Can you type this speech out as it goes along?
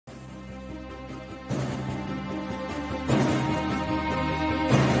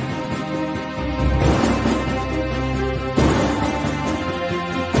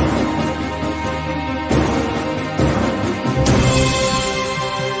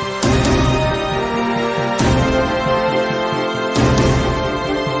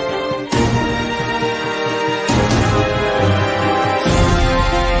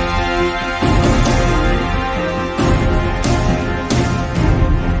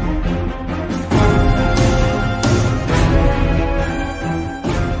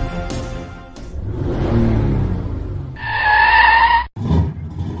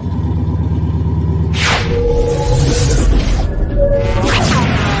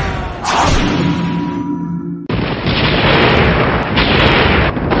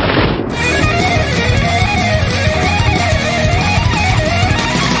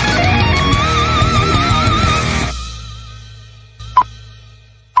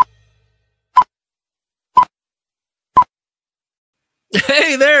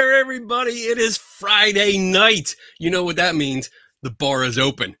Hey there, everybody. It is Friday night. You know what that means. The bar is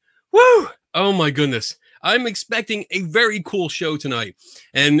open. Woo! Oh my goodness. I'm expecting a very cool show tonight.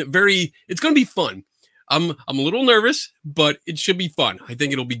 And it's going to be fun. I'm a little nervous, but it should be fun. I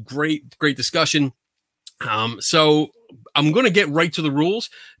think it'll be great discussion. So I'm going to get right to the rules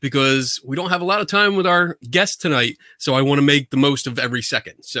because we don't have a lot of time with our guests tonight. So I want to make the most of every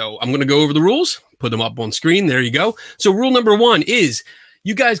second. So I'm going to go over the rules, put them up on screen. There you go. So rule number 1 is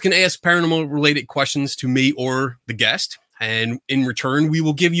you guys can ask paranormal related questions to me or the guest. And in return, we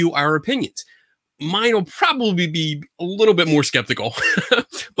will give you our opinions. Mine will probably be a little bit more skeptical,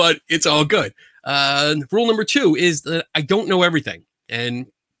 but it's all good. Rule number 2 is that I don't know everything. And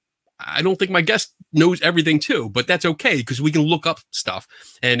I don't think my guest knows everything too, but that's okay because we can look up stuff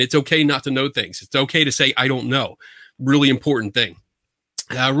and it's okay not to know things. It's okay to say, I don't know. Really important thing.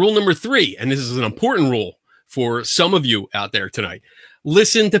 Rule number 3, and this is an important rule for some of you out there tonight.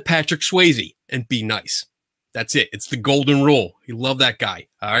 Listen to Patrick Swayze and be nice. That's it. It's the golden rule. You love that guy.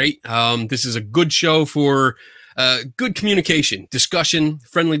 All right. This is a good show for good communication, discussion,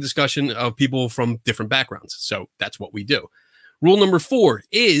 friendly discussion of people from different backgrounds. So that's what we do. Rule number 4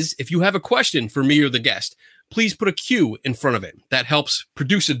 is if you have a question for me or the guest, please put a Q in front of it. That helps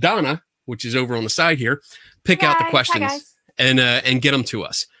producer Donna, which is over on the side here, pick out the questions and get them to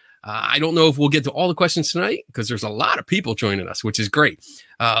us. I don't know if we'll get to all the questions tonight because there's a lot of people joining us, which is great.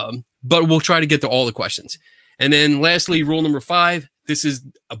 But we'll try to get to all the questions. And then lastly, rule number 5, this is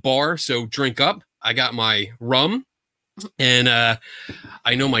a bar, so drink up. I got my rum and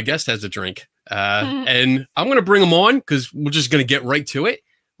I know my guest has a drink. And I'm going to bring him on because we're just going to get right to it.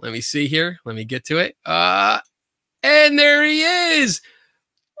 Let me see here. Let me get to it. And there he is.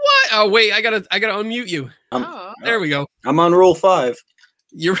 What? Oh, wait, I gotta unmute you. There we go. I'm on rule 5.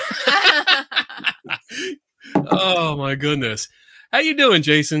 You're Oh my goodness. How you doing,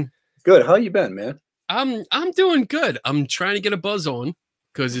 Jason? Good. How you been, man? I'm doing good. I'm trying to get a buzz on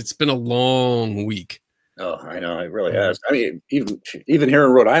because it's been a long week. Oh, I know. It really has. I mean, even here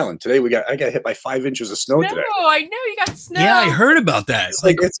in Rhode Island today, I got hit by 5 inches of snow today. No, I know you got snow. Yeah, I heard about that. It's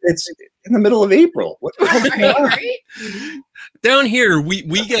like it's in the middle of April. What the hell's going on? Right? Down here,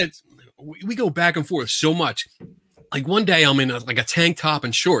 we go back and forth so much. Like one day I'm in a tank top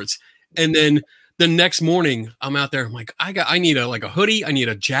and shorts, and then the next morning I'm out there. I'm like, I need a hoodie. I need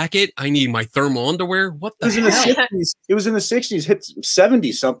a jacket. I need my thermal underwear. What the hell? It was in the 60s. Hit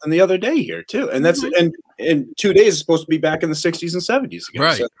 70 something the other day here too, and that's and in 2 days it's supposed to be back in the 60s and 70s again.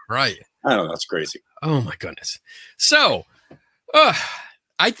 Right, so, right. I don't know. That's crazy. Oh my goodness. So,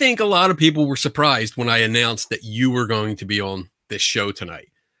 I think a lot of people were surprised when I announced that you were going to be on this show tonight.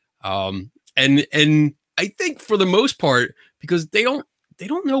 And I think for the most part because they don't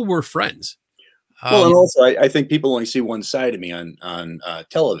know we're friends. Well, and also I think people only see one side of me on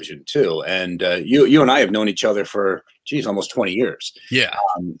television too. And you and I have known each other for almost 20 years. Yeah.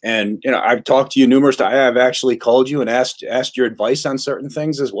 And I've talked to you numerous times. I have actually called you and asked your advice on certain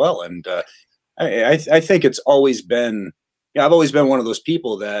things as well. And I think it's always been, I've always been one of those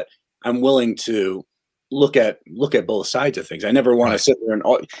people that I'm willing to look at both sides of things. I never want to sit there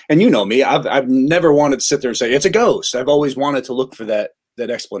and you know me, I've never wanted to sit there and say it's a ghost. I've always wanted to look for that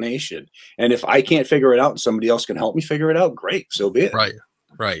explanation. And if I can't figure it out and somebody else can help me figure it out, great. So be it.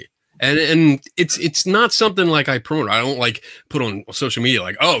 Right. And it's not something like I promote. I don't put on social media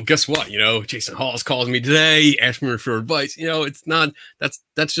oh, guess what? Jason Hawes calls me today, asked me for advice. It's not,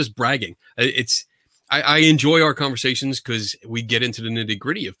 that's just bragging. I enjoy our conversations because we get into the nitty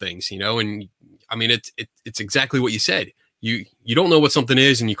gritty of things, and I mean, it's exactly what you said. You don't know what something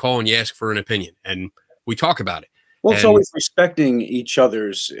is and you call and you ask for an opinion and we talk about it. Well, it's always respecting each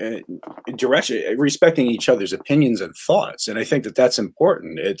other's direction, respecting each other's opinions and thoughts, and I think that that's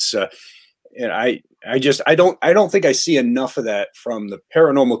important. It's, I don't think I see enough of that from the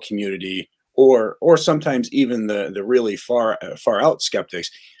paranormal community, or sometimes even the really far out skeptics.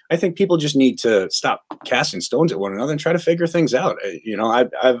 I think people just need to stop casting stones at one another and try to figure things out.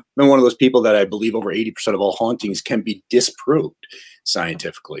 I've been one of those people that I believe over 80% of all hauntings can be disproved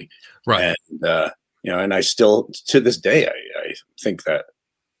scientifically, right? And and I still, to this day, I think that.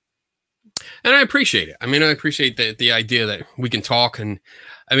 And I appreciate it. I mean, I appreciate the idea that we can talk. And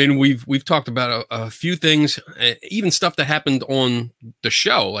I mean, we've talked about a few things, even stuff that happened on the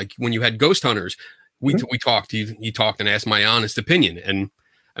show. Like when you had ghost hunters, we talked, you talked and asked my honest opinion. And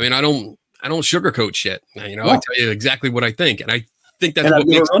I mean, I don't sugarcoat shit. I tell you exactly what I think. And I think that's what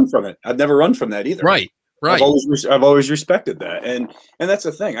makes run from it. I've never run from that either. Right. Right. I've always respected that, and that's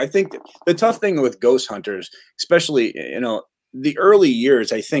the thing. I think the tough thing with ghost hunters, especially the early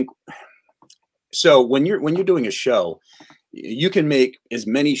years, I think. So when you're doing a show, you can make as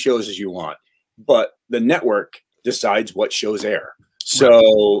many shows as you want, but the network decides what shows air.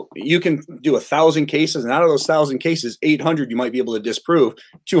 So you can do 1,000 cases, and out of those 1,000 cases, 800 you might be able to disprove,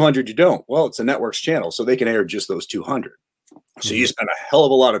 200 you don't. Well, it's a network's channel, so they can air just those 200. So you spend a hell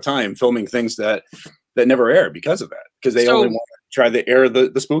of a lot of time filming things that never air because of that, because they only want to try to air the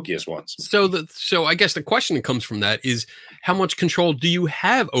spookiest ones. So I guess the question that comes from that is, how much control do you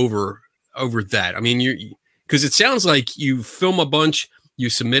have over that? I mean, because it sounds like you film a bunch,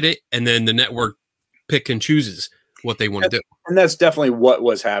 you submit it, and then the network pick and chooses what they want to do. And that's definitely what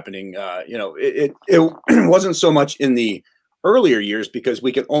was happening. You know, it wasn't so much in the earlier years because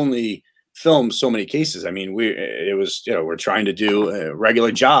we could only film so many cases. I mean, it was, you know, we're trying to do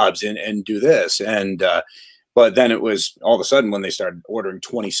regular jobs and do this. And, but then it was all of a sudden when they started ordering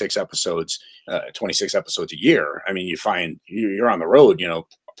 26 episodes a year. I mean, you find you're on the road, you know,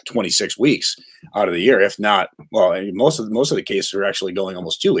 26 weeks out of the year, if not, well, I mean, most of the cases are actually going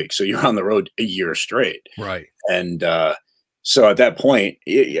almost 2 weeks. So you're on the road a year straight. Right. And, so at that point,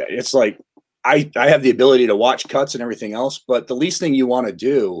 it's like, I have the ability to watch cuts and everything else, but the least thing you want to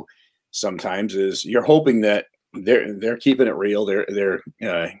do sometimes is you're hoping that they're keeping it real. They're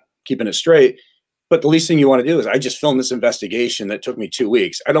keeping it straight. But the least thing you want to do is, I just filmed this investigation that took me 2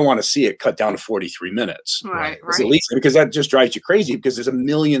 weeks. I don't want to see it cut down to 43 minutes. Right. At least, because that just drives you crazy, because there's a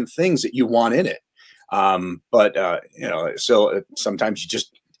million things that you want in it. But you know, so sometimes you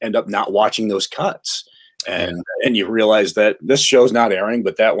just end up not watching those cuts, and you realize that this show's not airing,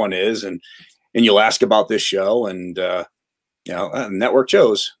 but that one is, and you'll ask about this show, and you know, network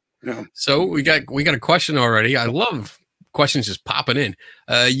shows. You know. So we got a question already. I love questions just popping in.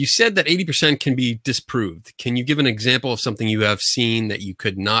 You said that 80% can be disproved. Can you give an example of something you have seen that you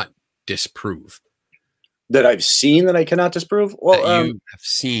could not disprove? That I've seen that I cannot disprove? Well, that you have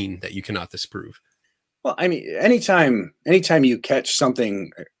seen that you cannot disprove. Well, I mean, anytime you catch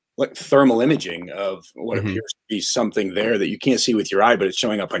something like thermal imaging of what appears to be something there that you can't see with your eye, but it's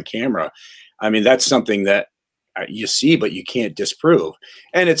showing up on camera, I mean, that's something that you see, but you can't disprove.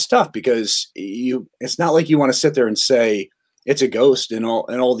 And it's tough because it's not like you want to sit there and say it's a ghost and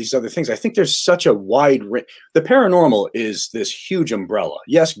all these other things. I think there's such a wide range. The paranormal is this huge umbrella.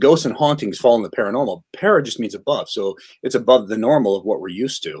 Yes, ghosts and hauntings fall in the paranormal. Para just means above. So it's above the normal of what we're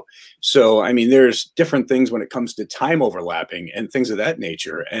used to. So, I mean, there's different things when it comes to time overlapping and things of that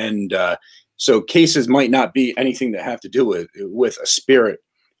nature. And so cases might not be anything that have to do with a spirit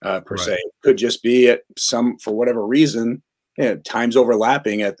per se. It could just be at for whatever reason, you know, time's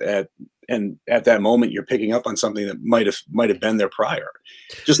overlapping at that moment you're picking up on something that might have been there prior.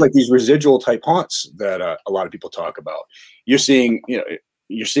 Just like these residual type haunts that a lot of people talk about. You're seeing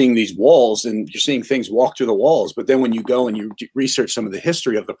these walls and you're seeing things walk through the walls, but then when you go and you research some of the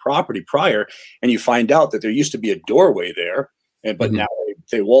history of the property prior, and you find out that there used to be a doorway there, but now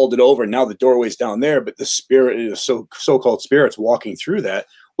they walled it over, and now the doorway's down there, but the spirit is so-called spirits walking through that.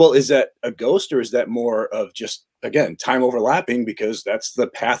 Well, is that a ghost, or is that more of just, again, time overlapping, because that's the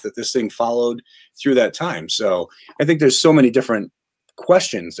path that this thing followed through that time? So I think there's so many different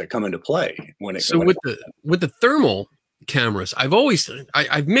questions that come into play when it. So with the thermal cameras,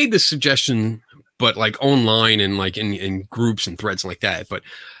 I've made this suggestion, but like online and like in groups and threads like that. But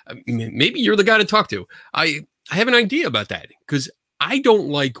maybe you're the guy to talk to. I have an idea about that, because I don't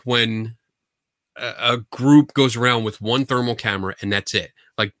like when a group goes around with one thermal camera and that's it.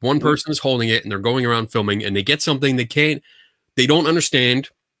 Like one person is holding it and they're going around filming, and they get something they don't understand,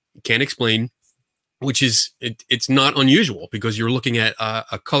 can't explain, which is, it's not unusual, because you're looking at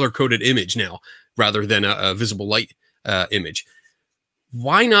a color-coded image now rather than a visible light image.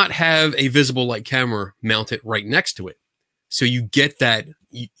 Why not have a visible light camera mounted right next to it? So you get that,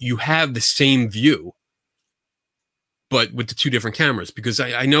 you have the same view, but with the two different cameras. Because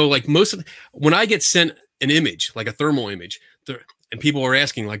I know, like, when I get sent an image, like a thermal image, and people are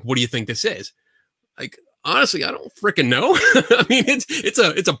asking, like, what do you think this is? Like, honestly, I don't freaking know. I mean,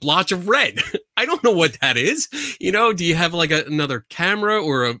 it's a blotch of red. I don't know what that is. You know, do you have like another camera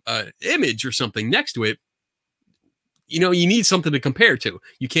or a image or something next to it? You know, you need something to compare to.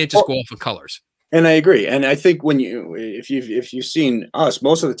 You can't just go off of colors. And I agree. And I think if you've seen us,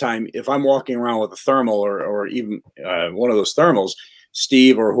 most of the time, if I'm walking around with a thermal or even one of those thermals,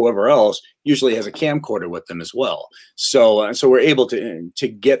 Steve or whoever else usually has a camcorder with them as well. So we're able to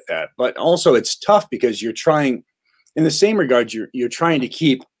get that. But also it's tough because you're trying, in the same regard, you're trying to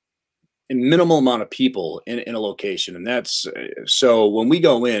keep a minimal amount of people in a location. And that's, so when we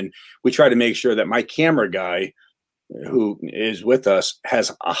go in, we try to make sure that my camera guy who is with us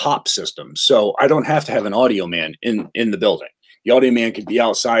has a hop system. So I don't have to have an audio man in the building, The audio man could be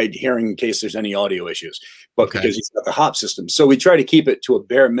outside hearing in case there's any audio issues, but Okay. because he's got the hop system. So we try to keep it to a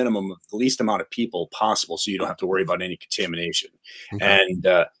bare minimum of the least amount of people possible, so you don't have to worry about any contamination. Okay. And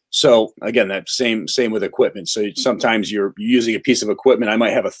so again, that same with equipment. So sometimes you're using a piece of equipment. I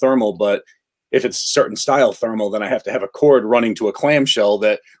might have a thermal, but if it's a certain style thermal, then I have to have a cord running to a clamshell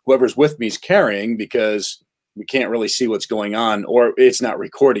that whoever's with me is carrying, because we can't really see what's going on, or it's not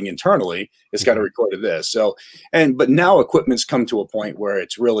recording internally. It's got to record to this. So, but now equipment's come to a point where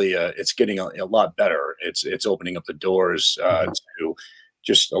it's really, it's getting a lot better. It's opening up the doors to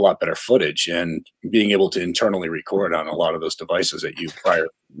just a lot better footage and being able to internally record on a lot of those devices that you prior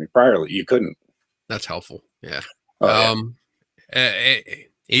you couldn't. That's helpful. Yeah. Oh,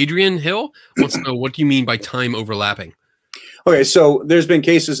 Adrian Hill wants to know, what do you mean by time overlapping? Okay, so there's been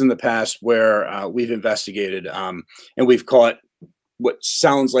cases in the past where we've investigated and we've caught what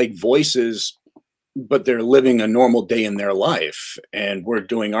sounds like voices, but they're living a normal day in their life, and we're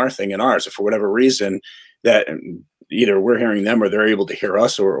doing our thing in ours. If for whatever reason that either we're hearing them or they're able to hear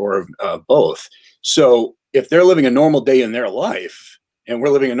us, or both. So if they're living a normal day in their life and we're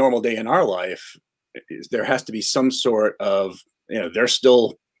living a normal day in our life, there has to be some sort of, they're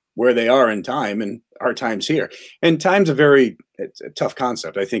still where they are in time, and our time's here. And time's it's a tough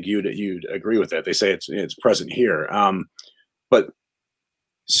concept. I think you'd agree with that. They say it's present here. But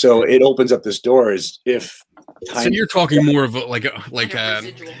so it opens up this door as if time. So you're talking more of not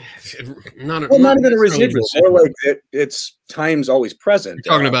even a residual. More like it's time's always present.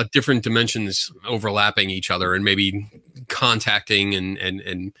 You're talking about different dimensions overlapping each other and maybe contacting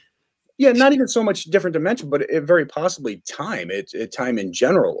and yeah, not even so much different dimension, but very possibly time. It's time in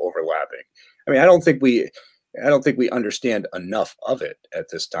general overlapping. I mean, I don't think we understand enough of it at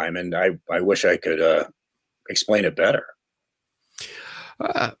this time, and I wish I could explain it better.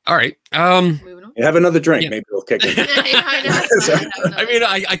 All right. You have another drink, maybe it'll kick in. I mean,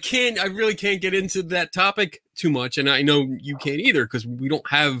 I really can't get into that topic too much, and I know you can't either, because we don't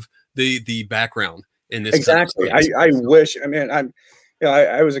have the background in this. Exactly. I wish. I mean,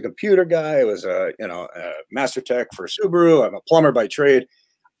 I was a computer guy. I was a master tech for Subaru. I'm a plumber by trade.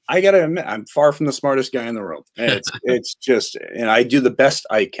 I gotta admit, I'm far from the smartest guy in the room. It's just, I do the best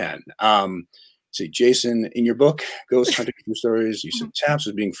I can. See, Jason, in your book, Ghost Hunting True Stories, you said TAPS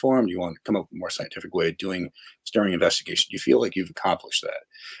is being formed. You want to come up with a more scientific way of doing stirring investigation. Do you feel like you've accomplished that?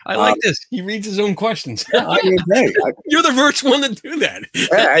 I like this. He reads his own questions. Yeah, I mean, hey, you're the first one to do that.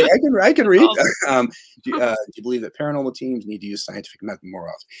 I can read. Do you believe that paranormal teams need to use scientific method more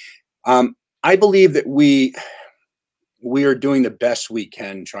often? I believe that we are doing the best we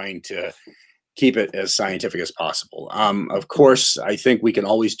can, trying to keep it as scientific as possible. Of course, I think we can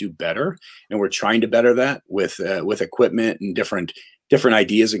always do better, and we're trying to better that with equipment and different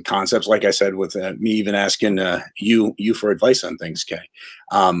ideas and concepts. Like I said, with me even asking you for advice on things, Kay.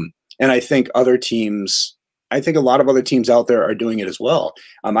 And I think a lot of other teams out there are doing it as well.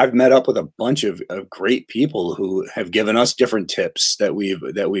 I've met up with a bunch of great people who have given us different tips that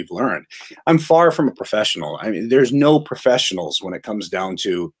we've learned. I'm far from a professional. I mean, there's no professionals when it comes down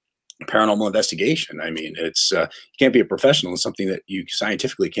to paranormal investigation. I mean, it's you can't be a professional in something that you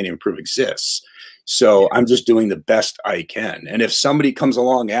scientifically can't even prove exists. So I'm just doing the best I can. And if somebody comes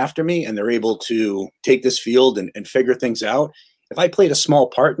along after me and they're able to take this field and figure things out, if I played a small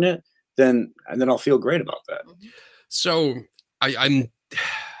part in it, then I'll feel great about that. So I'm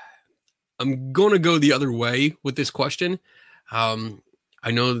going to go the other way with this question.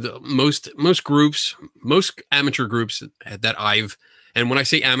 I know most groups, most amateur groups that and when I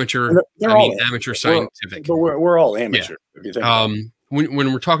say amateur, I mean amateur scientific. But we're all amateur. Yeah. If you think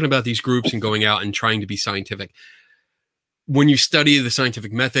when we're talking about these groups and going out and trying to be scientific, when you study the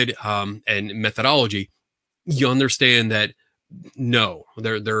scientific method and methodology, you understand that no,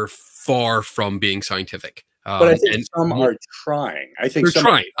 they're far from being scientific. But I think some are trying. I think they're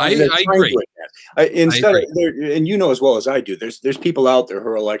trying. I agree. And you know as well as I do, there's people out there who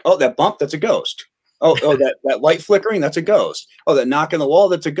are like, oh, that bump, that's a ghost. Oh, that light flickering, that's a ghost. Oh, that knock in the wall,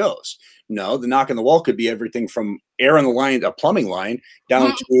 that's a ghost. No, the knock in the wall could be everything from air in the line, a plumbing line,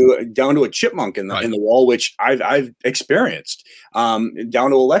 down to a chipmunk in the wall, which I've experienced,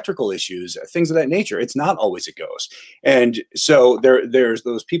 down to electrical issues, things of that nature. It's not always a ghost. And so there's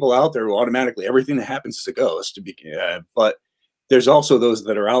those people out there who automatically everything that happens is a ghost. But there's also those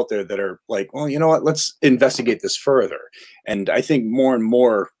that are out there that are like, well, you know what? Let's investigate this further. And I think more and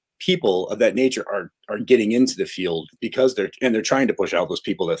more people of that nature are getting into the field because they're trying to push out those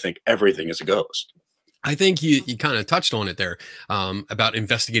people that think everything is a ghost. I think you kind of touched on it there about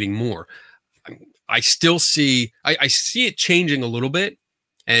investigating more. I still see I see it changing a little bit,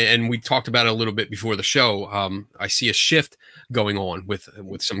 and we talked about it a little bit before the show. I see a shift going on with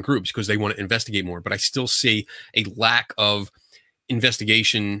some groups because they want to investigate more. But I still see a lack of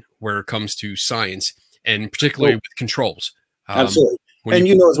investigation where it comes to science, and particularly with controls. Absolutely. And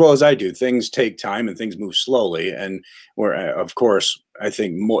you know as well as I do, things take time and things move slowly. And where, of course, I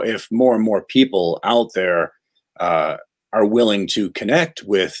think if more and more people out there are willing to connect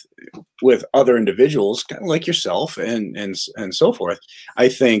with other individuals, kind of like yourself and so forth, I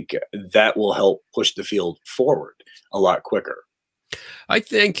think that will help push the field forward a lot quicker. I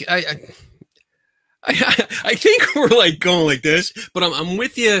think I think we're like going like this, but I'm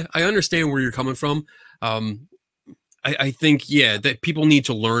with you. I understand where you're coming from. I think, yeah, that people need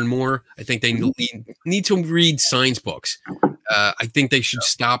to learn more. I think they need to read science books. I think they should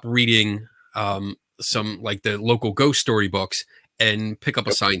stop reading some like the local ghost story books and pick up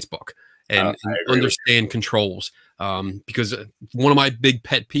a science book and understand controls. Because one of my big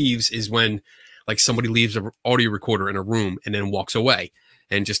pet peeves is when like somebody leaves an audio recorder in a room and then walks away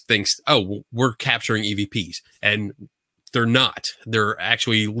and just thinks, oh, we're capturing EVPs. And they're not. They're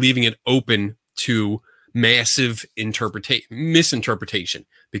actually leaving it open to massive misinterpretation,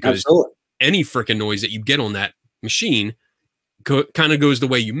 because any freaking noise that you get on that machine kind of goes the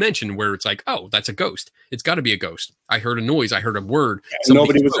way you mentioned, where it's like, oh, that's a ghost. It's got to be a ghost. I heard a noise. I heard a word.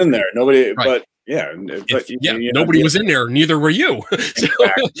 Nobody was in there. Nobody, right. But yeah, but nobody was in there. Neither were you. So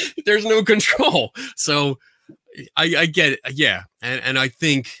there's no control. So I get it. Yeah. And I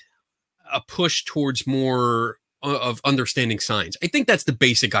think a push towards more of understanding science. I think that's the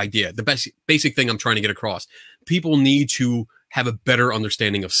basic idea. The basic thing I'm trying to get across. People need to have a better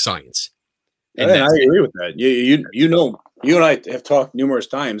understanding of science. And I agree with that. You know, you and I have talked numerous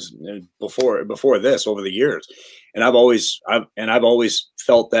times before this over the years, and I've always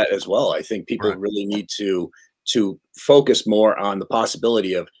felt that as well. I think people really need to focus more on the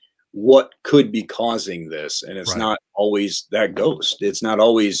possibility of what could be causing this, and it's not always that ghost. It's not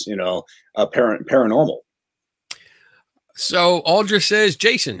always, you know, paranormal. So Audra says,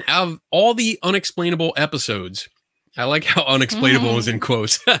 Jason, out of all the unexplainable episodes, I like how unexplainable is in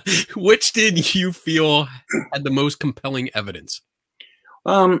quotes, which did you feel had the most compelling evidence?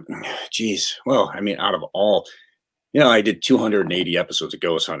 Geez. Well, I mean, out of all, you know, I did 280 episodes of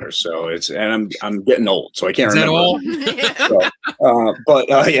Ghost Hunters, so and I'm getting old, so I can't remember. All?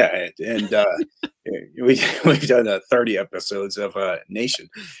 Yeah, and we've done 30 episodes of Nation,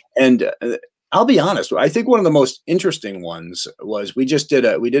 and I'll be honest. I think one of the most interesting ones was we did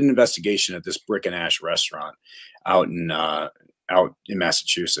an investigation at this Brick and Ash restaurant out in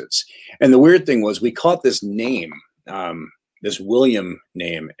Massachusetts, and the weird thing was we caught this name, this William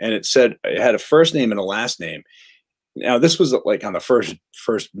name, and it had a first name and a last name. Now this was like on the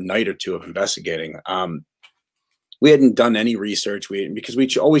first night or two of investigating. We hadn't done any research. Because we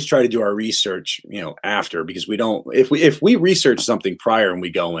always try to do our research, you know, after, because we don't, if we research something prior and we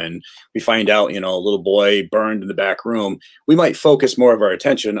go in, we find out, you know, a little boy burned in the back room, we might focus more of our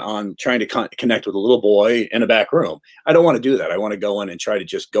attention on trying to connect with a little boy in a back room. I don't want to do that. I want to go in and try to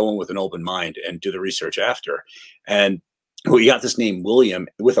just go in with an open mind and do the research after. And we got this name William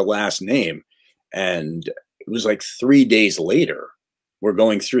with a last name, and it was like 3 days later, we're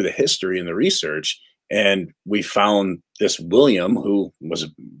going through the history and the research, and we found this William, who was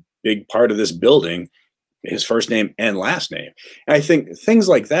a big part of this building, his first name and last name. And I think things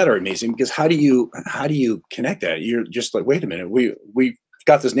like that are amazing, because how do you connect that? You're just like, wait a minute, we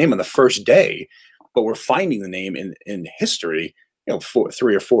got this name on the first day, but we're finding the name in history, you know,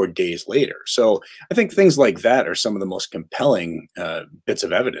 3 or 4 days later. So I think things like that are some of the most compelling bits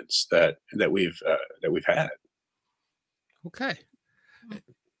of evidence that we've had. Okay.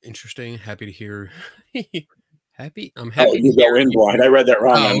 Interesting. Happy to hear. Happy. I'm happy. Oh, you go in blind. I read that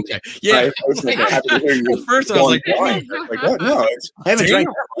wrong. Oh, okay. Yeah. I was thinking, happy to hear you. At first, I was like, blind. Like, what? No, I haven't drank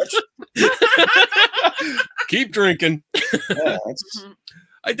that much. Keep drinking. Yeah,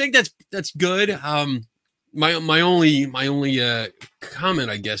 I think that's good. My only comment,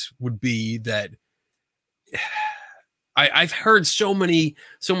 I guess, would be that I've heard so many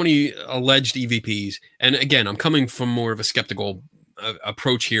alleged EVPs, and again, I'm coming from more of a skeptical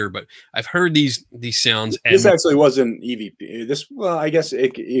approach here, but I've heard these sounds. And this actually wasn't EVP. Well, I guess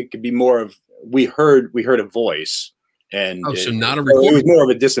it could be more of we heard a voice, and so not a recording. It was more of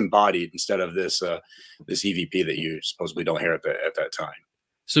a disembodied instead of this this EVP that you supposedly don't hear at that time.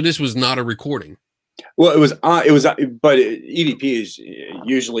 So this was not a recording. Well, it was, but EVP is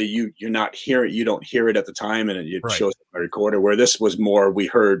usually you don't hear it at the time, and it shows up on a recorder. Where this was more, we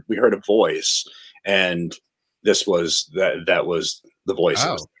heard a voice, and this was that was the voice.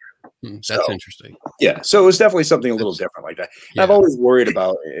 Oh, that's interesting. Yeah, so it was definitely something a little different like that. Yeah. I've always worried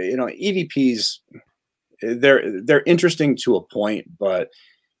about, you know, EVPs. they're interesting to a point, but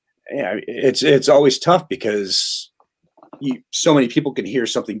yeah, it's always tough because so many people can hear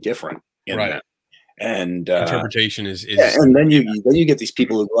something different in that. And interpretation is and then you get these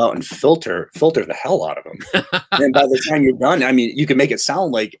people who go out and filter the hell out of them. And by the time you're done, I mean, you can make it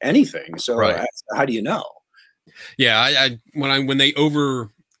sound like anything. So how do you know? Yeah, when they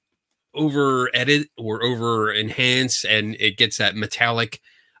over edit or over enhance and it gets that metallic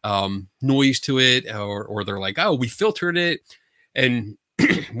noise to it, or they're like, oh, we filtered it. And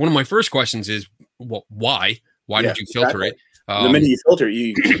one of my first questions is, well, why did you filter it? The minute you filter,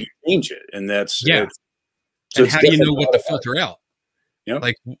 you change it, and that's so and how do you know what to filter out?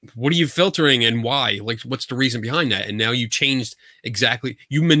 Like, what are you filtering and why? Like, what's the reason behind that? And now you changed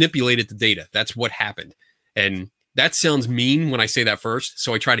you manipulated the data. That's what happened. And that sounds mean when I say that first,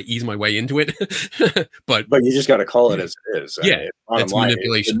 so I try to ease my way into it. but you just got to call it as it is. Yeah, that's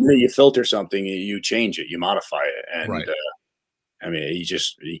manipulation. The minute you filter something, you change it, you modify it, and I mean,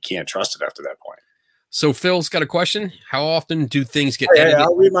 you can't trust it after that point. So Phil's got a question. How often do things get edited?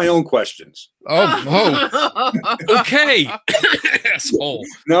 I'll read my own questions. Oh, okay. Asshole.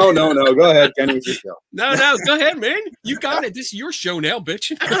 No. Go ahead, Kenny. No, go ahead, man. You got it. This is your show now,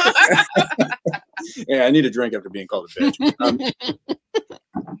 bitch. Yeah, I need a drink after being called a bitch.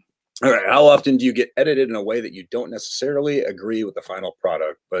 All right. How often do you get edited in a way that you don't necessarily agree with the final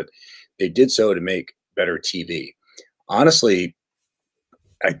product, but they did so to make better TV? Honestly,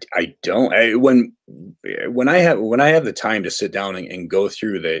 I don't. When I have the time to sit down and go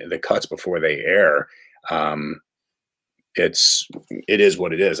through the cuts before they air, it is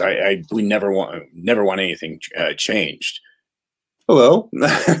what it is. We never want anything changed. Hello,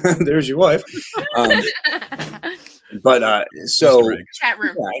 there's your wife. But so chat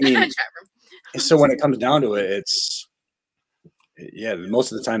room. Yeah, I mean, chat room. So when it comes down to it,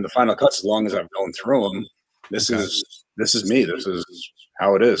 most of the time the final cuts, as long as I've gone through them, this is me. This is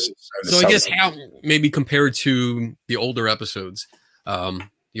how it is. So I guess how maybe compared to the older episodes,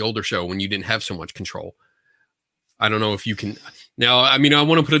 the older show when you didn't have so much control. I don't know if you can now. I mean, I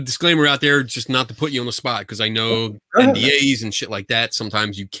want to put a disclaimer out there just not to put you on the spot because I know NDAs and shit like that.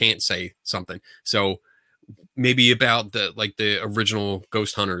 Sometimes you can't say something. So maybe about the original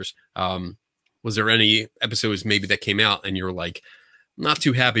Ghost Hunters. Was there any episodes maybe that came out and you're like not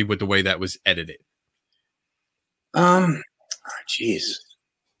too happy with the way that was edited? Jeez.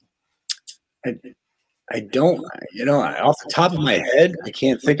 I don't, off the top of my head, I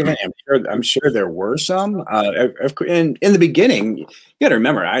can't think of it. I'm sure there were some. In the beginning, you got to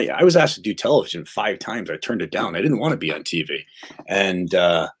remember, I was asked to do television 5 times. I turned it down. I didn't want to be on TV, and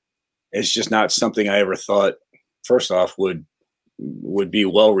it's just not something I ever thought. First off, would be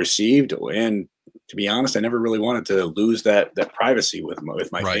well received, and to be honest, I never really wanted to lose that privacy with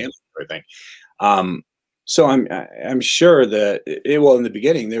my family and everything. So I'm sure that in the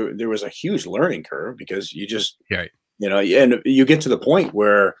beginning there was a huge learning curve because you just and you get to the point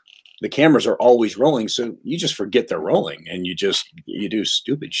where the cameras are always rolling, so you just forget they're rolling and you do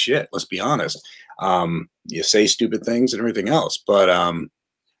stupid shit. Let's be honest. You say stupid things and everything else, but I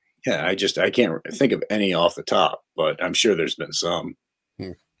can't think of any off the top, but I'm sure there's been some.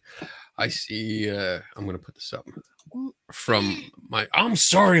 I see. I'm going to put this up from I'm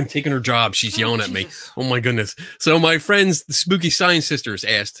sorry, I'm taking her job. She's yelling at me. Oh my goodness. So my friends, the Spooky Science Sisters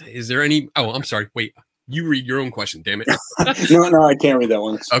asked, is there any, I'm sorry. Wait, you read your own question. Damn it. No, I can't read that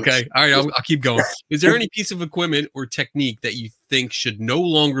one. Okay. All right. I'll keep going. Is there any piece of equipment or technique that you think should no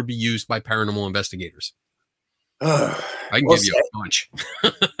longer be used by paranormal investigators? I can give you a bunch.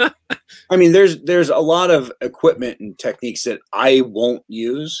 I mean, there's a lot of equipment and techniques that I won't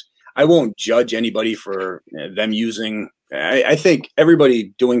use. I won't judge anybody for them using. I think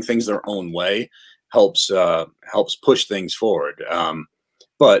everybody doing things their own way helps push things forward.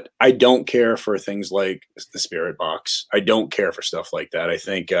 But I don't care for things like the spirit box. I don't care for stuff like that. I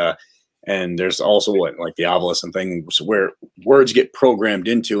think, and there's also like the obelisk and things where words get programmed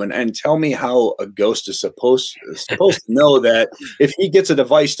into, and tell me how a ghost is supposed to know that if he gets a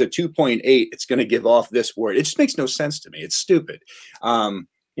device to 2.8, it's going to give off this word. It just makes no sense to me. It's stupid.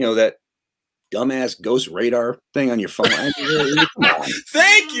 That dumbass ghost radar thing on your phone.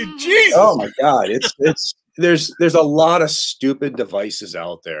 Thank you, Jesus. Oh my God. There's a lot of stupid devices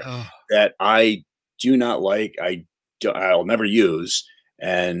out there that I do not like. I'll never use.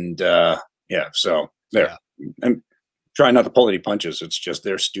 And so there. Yeah. I'm trying not to pull any punches. It's just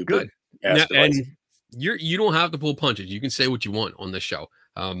they're stupid. Now, and you don't have to pull punches. You can say what you want on this show.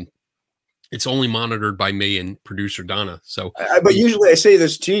 It's only monitored by me and producer Donna. So, but usually I say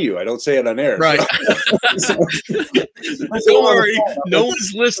this to you. I don't say it on air. Right. Don't worry. No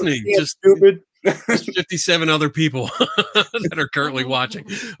one's listening. Just stupid. There's 57 other people that are currently watching.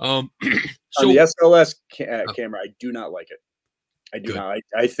 So on the SLS camera, I do not like it. I do not.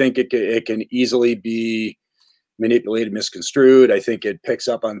 I think it can easily be manipulated, misconstrued. I think it picks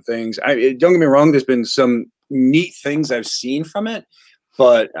up on things. Don't get me wrong. There's been some neat things I've seen from it,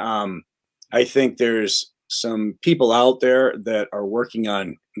 but I think there's some people out there that are working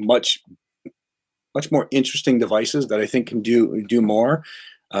on much more interesting devices that I think can do more,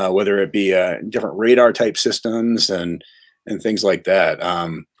 whether it be different radar type systems and things like that.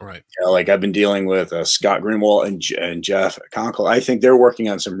 Right. You know, like I've been dealing with Scott Greenwald and Jeff Conkle. I think they're working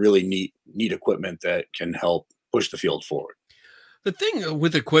on some really neat equipment that can help push the field forward. The thing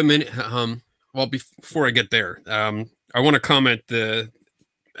with equipment, well, before I get there, I want to comment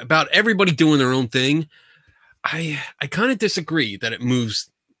about everybody doing their own thing. I kind of disagree that it moves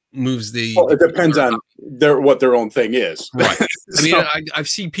the. Well, it depends on what their own thing is. Right. I mean, I've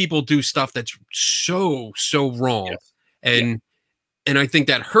seen people do stuff that's so wrong. Yes. And I think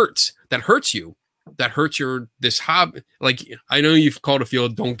that hurts. That hurts you. That hurts this hobby. Like, I know you've called a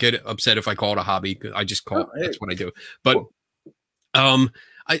field. Don't get upset if I call it a hobby. I just call it. That's what I do. But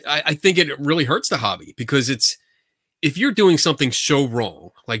I think it really hurts the hobby because if you're doing something so wrong,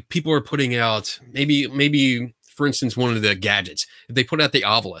 like people are putting out maybe for instance, one of the gadgets, if they put out the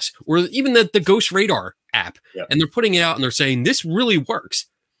Ovilus or even the Ghost Radar app, and they're putting it out and they're saying this really works.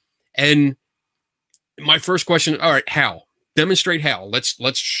 And my first question, all right, how? Demonstrate how. Let's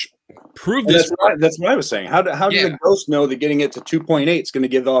prove this. That's what I was saying. How does the Ghost know that getting it to 2.8 is going to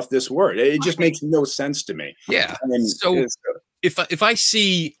give off this word? It just makes no sense to me. Yeah. I mean, so if I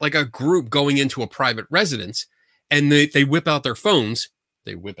see like a group going into a private residence and they whip out their phones,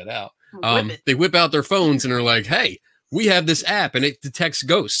 they whip it out. They whip out their phones and they're like, hey, we have this app and it detects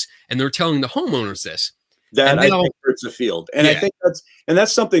ghosts. And they're telling the homeowners this. That I think hurts the field. And I think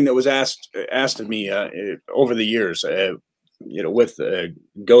that's something that was asked of me over the years, with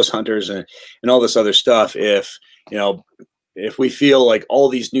ghost hunters and all this other stuff. If we feel like all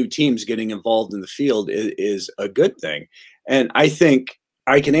these new teams getting involved in the field is a good thing. And I think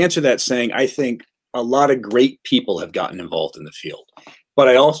I can answer that saying, I think a lot of great people have gotten involved in the field, but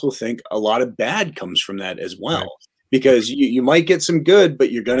I also think a lot of bad comes from that as well. Right. Because you might get some good, but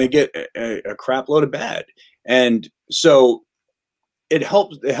you're going to get a crap load of bad. And so it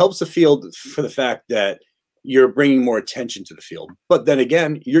helps the field for the fact that you're bringing more attention to the field. But then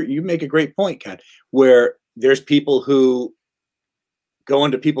again, you make a great point, Ken, where there's people who go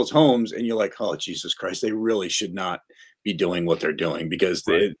into people's homes and you're like, oh, Jesus Christ, they really should not be doing what they're doing because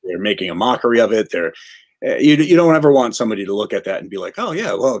they're making a mockery of it. You don't ever want somebody to look at that and be like, oh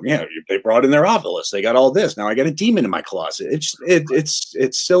yeah, well, yeah, they brought in their Ovilus, they got all this. Now I got a demon in my closet.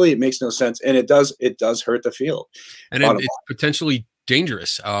 It's silly. It makes no sense, and it does hurt the field. And it's potentially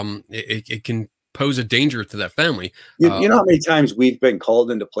dangerous. It can pose a danger to that family. You know how many times we've been called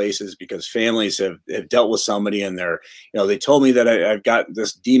into places because families have dealt with somebody and they told me that I've got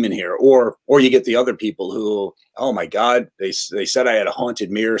this demon here, or you get the other people who, oh my God, they said I had a haunted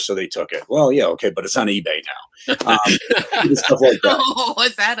mirror, so they took it. Well, yeah, okay, but it's on eBay now. Stuff like that. Oh,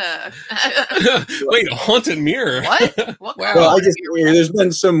 was that a wait, a haunted mirror? What? Wow. Well, there's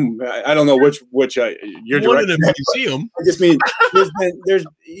been some. I don't know which you're directing. Museum. I just mean there's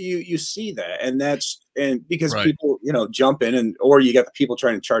you see that, and because people jump in or you got the people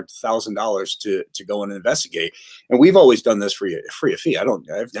trying to charge $1,000 to go in and investigate, and we've always done this free of fee.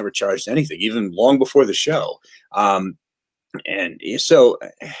 I've never charged anything, even long before the show. And so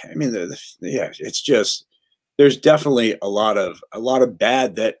I mean, it's just. There's definitely a lot of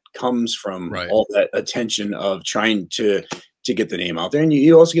bad that comes from all that attention of trying to get the name out there, and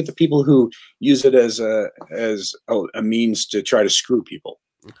you also get the people who use it as a means to try to screw people.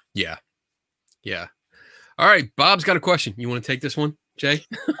 Yeah. All right, Bob's got a question. You want to take this one, Jay?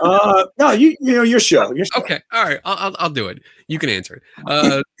 No, your show. Okay, all right, I'll do it. You can answer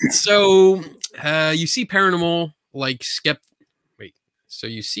it. So you see paranormal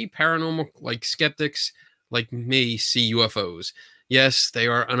skeptics like me see UFOs. Yes, they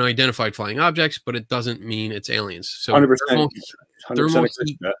are unidentified flying objects, but it doesn't mean it's aliens. So 100%, thermal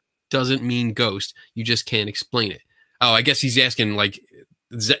heat doesn't mean ghost. You just can't explain it. Oh, I guess he's asking, like,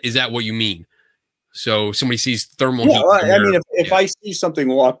 is that what you mean? So somebody sees thermal heat. Well, I mean, if I see something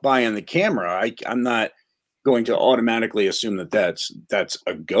walk by on the camera, I'm not going to automatically assume that that's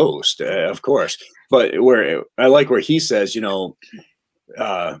a ghost, of course. But I like where he says,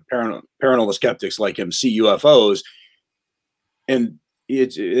 paranormal skeptics like him see UFOs, and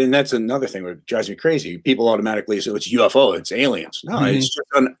that's another thing that drives me crazy. People automatically say it's UFO, it's aliens. No, it's just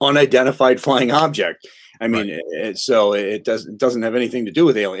an unidentified flying object. I mean, so it doesn't have anything to do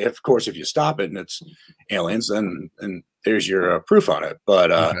with aliens. Of course, if you stop it and it's aliens, then there's your proof on it.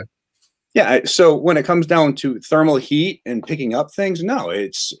 But yeah, so when it comes down to thermal heat and picking up things, no,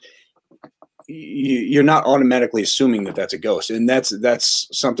 you're not automatically assuming that that's a ghost, and that's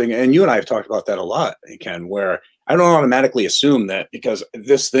something. And you and I have talked about that a lot, Ken, where I don't automatically assume that because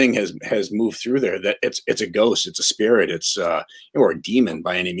this thing has moved through there that it's a ghost, it's a spirit, it's or a demon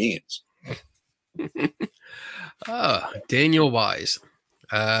by any means. Daniel Wise.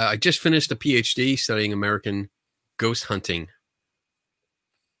 I just finished a PhD studying American ghost hunting.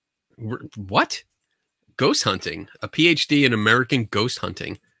 What? Ghost hunting? A PhD in American ghost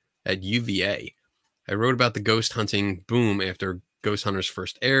hunting at UVA. I wrote about the ghost hunting boom after Ghost Hunters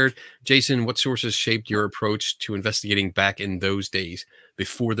first aired. Jason, what sources shaped your approach to investigating back in those days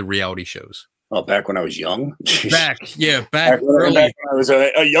before the reality shows? Oh, back when I was young? Back early. Back when I was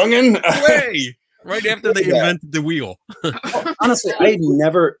a youngin'. Way! Right after they invented the wheel. Honestly, I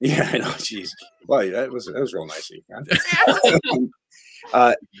never. Yeah, I know. Jeez. Well, that was real nice of you.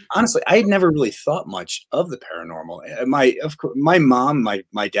 Honestly, I had never really thought much of the paranormal. My mom,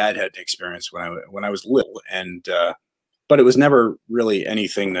 my dad had experience when I was little, and but it was never really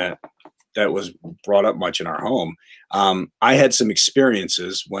anything that was brought up much in our home. I had some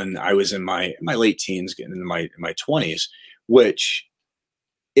experiences when I was in my late teens, getting into my 20s, which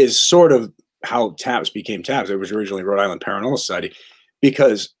is sort of how TAPS became TAPS. It was originally Rhode Island Paranormal Society,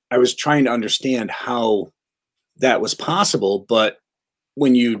 because I was trying to understand how that was possible. But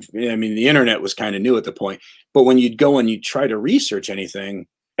when the internet was kind of new at the point, but when you'd go and you'd try to research anything,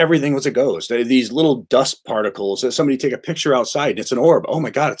 everything was a ghost. These little dust particles that somebody take a picture outside and it's an orb. Oh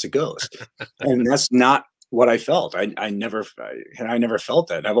my God, it's a ghost. And that's not what I felt. I never felt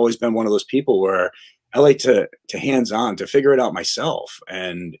that. I've always been one of those people where I like to hands-on, to figure it out myself.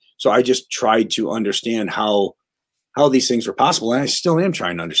 And so I just tried to understand how these things were possible. And I still am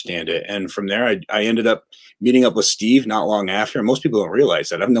trying to understand it. And from there, I ended up meeting up with Steve not long after. And most people don't realize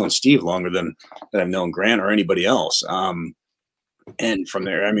that I've known Steve longer than I've known Grant or anybody else. And from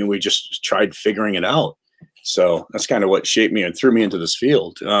there, I mean, we just tried figuring it out. So that's kind of what shaped me and threw me into this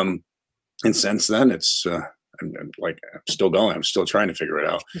field. And since then, it's I'm still going. I'm still trying to figure it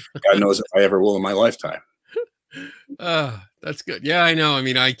out. God knows if I ever will in my lifetime. That's good. Yeah, I know. I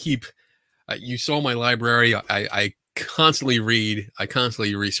mean, I keep. You saw my library. I constantly read. I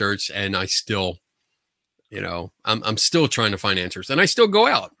constantly research, and I still, I'm still trying to find answers, and I still go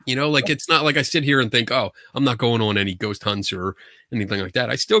out. Like it's not like I sit here and think, oh, I'm not going on any ghost hunts or anything like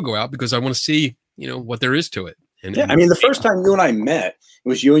that. I still go out because I want to see, what there is to it. And yeah, I mean, the first time you and I met, it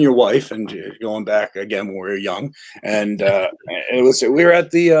was you and your wife, and going back again when we were young, and we were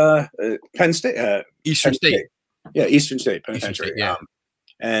at the Penn State, Eastern State. Yeah, Eastern State Penitentiary. State, yeah.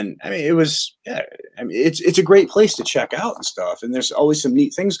 And I mean, it was, yeah, I mean, it's a great place to check out and stuff, and there's always some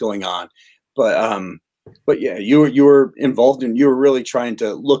neat things going on. But yeah, you were involved, and you were really trying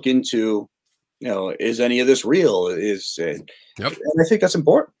to look into, is any of this real? And I think that's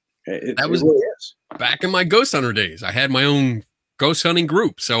important. It really is. Back in my ghost hunter days, I had my own ghost hunting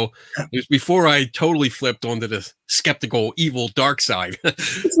group. So it was before I totally flipped onto the skeptical, evil, dark side.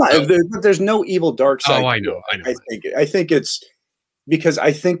 It's not. There's no evil, dark side. Oh, I know. I think it's because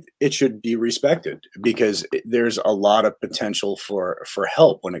I think it should be respected, because there's a lot of potential for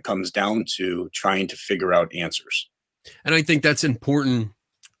help when it comes down to trying to figure out answers. And I think that's important.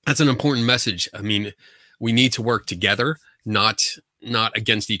 That's an important message. I mean, we need to work together, not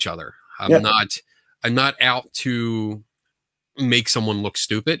against each other. I'm not out to make someone look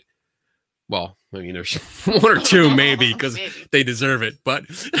stupid. Well, I mean, there's one or two maybe because they deserve it. But,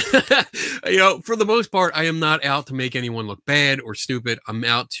 for the most part, I am not out to make anyone look bad or stupid. I'm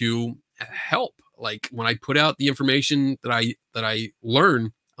out to help. Like when I put out the information that I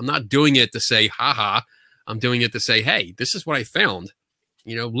learn, I'm not doing it to say, haha. I'm doing it to say, hey, this is what I found.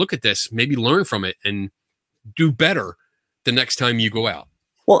 Look at this, maybe learn from it and do better the next time you go out.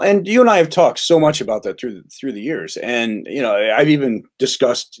 Well, and you and I have talked so much about that through the years, and I've even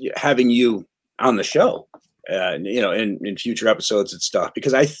discussed having you on the show, in future episodes and stuff,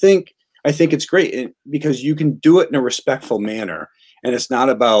 because I think it's great because you can do it in a respectful manner, and it's not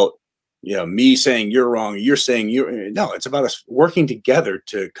about me saying you're wrong, you're saying no. It's about us working together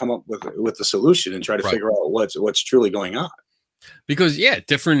to come up with the solution and try to figure out what's truly going on. Because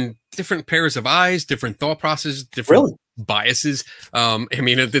different pairs of eyes, different thought processes, different biases. I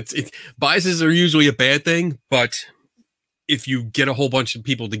mean, biases are usually a bad thing, but if you get a whole bunch of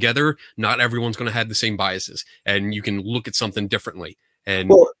people together, not everyone's going to have the same biases, and you can look at something differently. And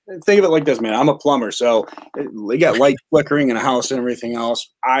well, think of it like this, man. I'm a plumber, so we got light flickering in a house and everything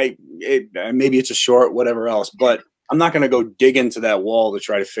else. Maybe it's a short, whatever else, but I'm not going to go dig into that wall to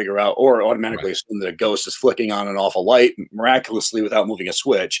try to figure out, or automatically assume that a ghost is flicking on and off a light miraculously without moving a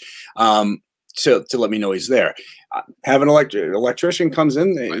switch, to let me know he's there. Have an electrician comes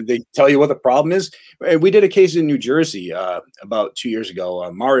in, they tell you what the problem is. We did a case in New Jersey about 2 years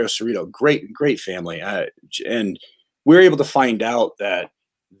ago. Mario Cerrito, great family, and we were able to find out that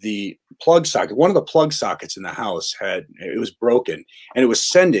the plug socket, one of the plug sockets in the house it was broken, and it was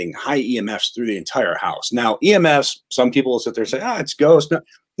sending high EMFs through the entire house. Now, EMFs, some people will sit there and say, it's ghost.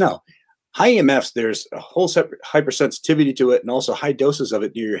 No. High EMFs, there's a whole separate hypersensitivity to it, and also high doses of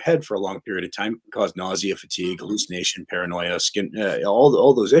it near your head for a long period of time can cause nausea, fatigue, hallucination, paranoia, skin,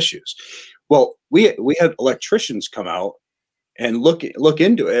 all those issues. Well, we had electricians come out and look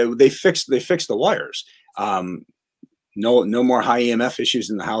into it. They fixed the wires. No more high EMF issues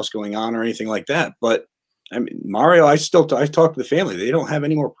in the house going on or anything like that. But I mean, Mario, I talk to the family. They don't have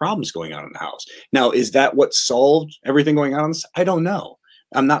any more problems going on in the house. Now, is that what solved everything going on? I don't know.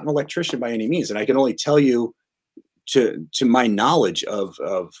 I'm not an electrician by any means, and I can only tell you to my knowledge of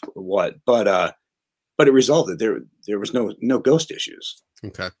what, but it resolved it. There was no ghost issues.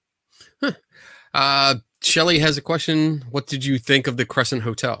 Okay. Shelly has a question. What did you think of the Crescent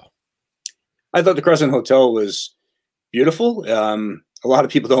Hotel? I thought the Crescent Hotel was beautiful. A lot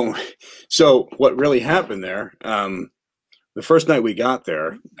of people don't. So what really happened there, the first night we got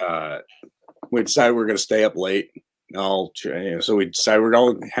there, we decided we were going to stay up late. So we decided we're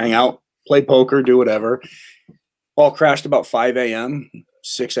going to hang out, play poker, do whatever. All crashed about 5 a.m.,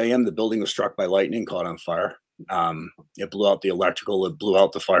 6 a.m. The building was struck by lightning, caught on fire. It blew out the electrical. It blew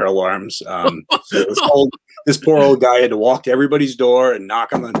out the fire alarms. So this poor old guy had to walk to everybody's door and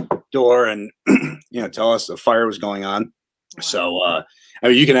knock on the door and tell us the fire was going on. So I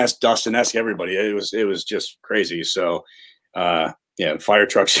mean, you can ask Dustin, ask everybody. It was just crazy. So fire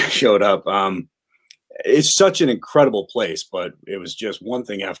trucks showed up. It's such an incredible place, but it was just one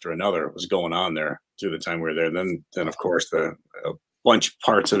thing after another was going on there through the time we were there. Then of course a bunch of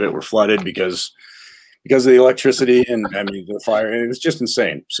parts of it were flooded because of the electricity and I mean the fire. It was just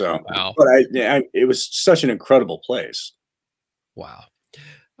insane. So, wow. But it was such an incredible place. Wow.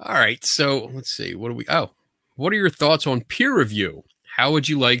 All right. So let's see. What are your thoughts on peer review? How would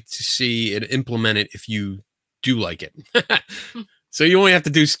you like to see it implemented if you do like it? So you only have to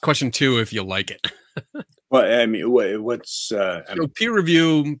do question 2 if you like it. Well, I mean, what's so peer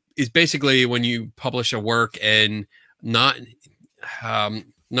review is basically when you publish a work and not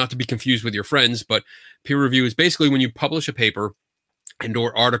to be confused with your friends, but peer review is basically when you publish a paper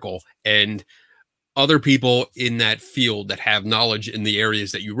and/or article and other people in that field that have knowledge in the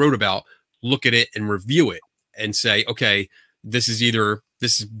areas that you wrote about look at it and review it and say, okay, this is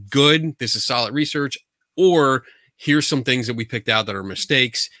good, this is solid research, or here's some things that we picked out that are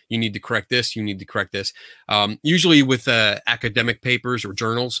mistakes. You need to correct this. You need to correct this. Usually with academic papers or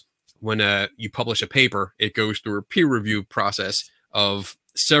journals, when you publish a paper, it goes through a peer review process of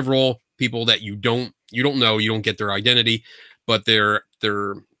several people that you don't know, you don't get their identity, but they're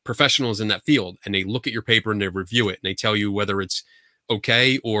professionals in that field, and they look at your paper and they review it and they tell you whether it's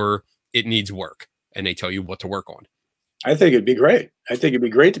okay or it needs work, and they tell you what to work on. I think it'd be great. I think it'd be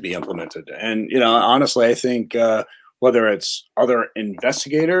great to be implemented. And, honestly, I think whether it's other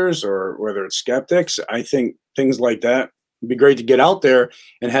investigators or whether it's skeptics, I think things like that would be great to get out there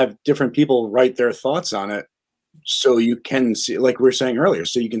and have different people write their thoughts on it. So you can see, like we were saying earlier,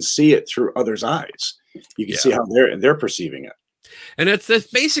 so you can see it through others' eyes. You can see how they're perceiving it. And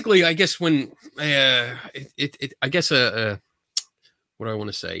that's basically, I guess, when I guess what do I want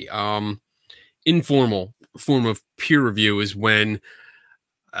to say? Informal form of peer review is when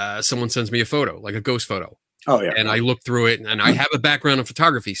someone sends me a photo, like a ghost photo. Oh yeah. And I look through it, and I have a background in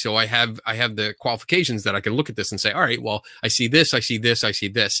photography, so I have the qualifications that I can look at this and say, all right, well, I see this, I see this, I see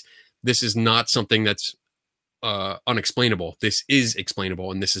this. This is not something that's unexplainable. This is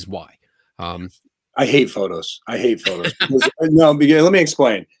explainable, and this is why. I hate photos. I hate photos. Let me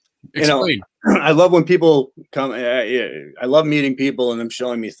explain. Explain. I love when people come. I love meeting people and them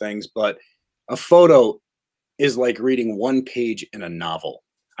showing me things, but a photo is like reading one page in a novel.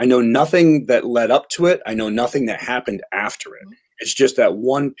 I know nothing that led up to it. I know nothing that happened after it. It's just that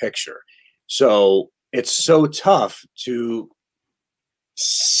one picture. So it's so tough to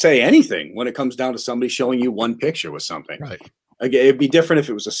say anything when it comes down to somebody showing you one picture with something. Right. Again, it'd be different if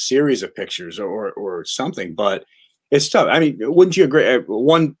it was a series of pictures or something, but it's tough. I mean, wouldn't you agree? A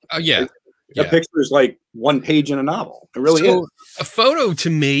picture is like one page in a novel. It really is. A photo to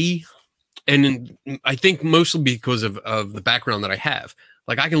me, And I think mostly because of the background that I have.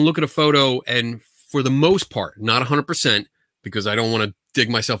 Like I can look at a photo and for the most part, not 100%, because I don't want to dig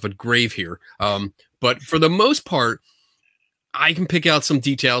myself a grave here. But for the most part, I can pick out some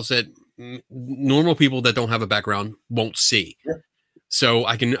details that normal people that don't have a background won't see. Yeah. So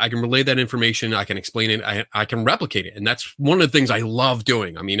I can relay that information. I can explain it. I can replicate it. And that's one of the things I love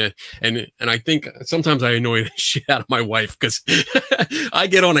doing. I mean, and I think sometimes I annoy the shit out of my wife because I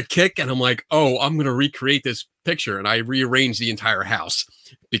get on a kick and I'm like, oh, I'm going to recreate this picture. And I rearrange the entire house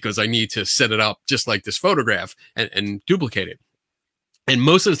because I need to set it up just like this photograph and duplicate it. And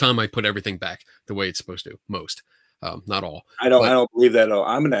most of the time I put everything back the way it's supposed to. Most. Not all. I don't believe that. Oh,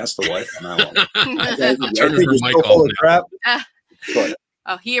 I'm going to ask the wife on that one. I think Turn her it's mic so full off of crap.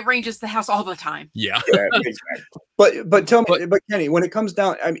 Oh, he arranges the house all the time. Yeah. Yeah, exactly. But tell me, but Kenny, when it comes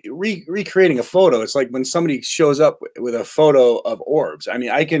down, I mean, recreating a photo, it's like when somebody shows up with a photo of orbs. I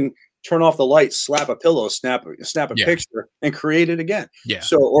mean, I can turn off the lights, slap a pillow, snap a picture, and create it again. Yeah.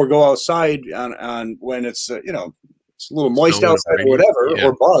 So, or go outside on when it's it's a little moist outside or whatever, yeah.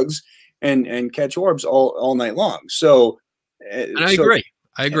 or bugs, and catch orbs all night long. So, and I agree.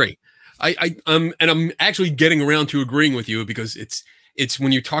 I agree. And I'm actually getting around to agreeing with you because it's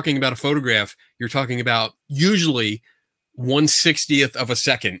when you're talking about a photograph, you're talking about usually 1/60th of a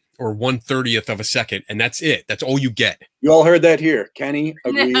second or 1/30th of a second, and that's it. That's all you get. You all heard that here. Kenny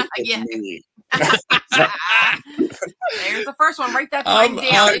agrees with Yeah. me. There's the first one. Write that time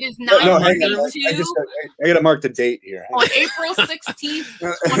down. It is No, hang on. 9:32 I got to mark the date here. on April 16th,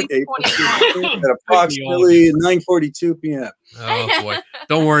 April 2021. 16th at approximately 9:42 p.m. Oh boy.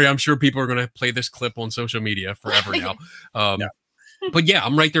 Don't worry. I'm sure people are going to play this clip on social media forever now. But yeah,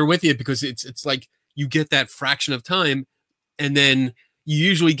 I'm right there with you because it's like you get that fraction of time and then you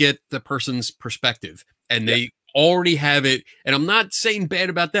usually get the person's perspective and they already have it. And I'm not saying bad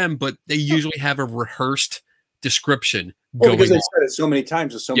about them, but they usually have a rehearsed description going because on. they said it so many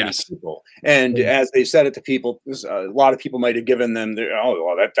times with so many people. And as they said it to people, a lot of people might have given them, oh,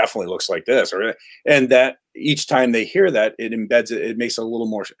 well, that definitely looks like this. And that each time they hear that, it embeds it, it makes it a little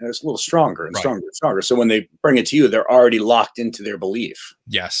more, it's a little stronger and stronger and stronger. So when they bring it to you, they're already locked into their belief.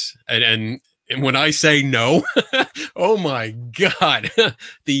 Yes. And when I say no, oh my God,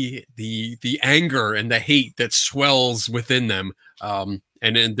 the anger and the hate that swells within them.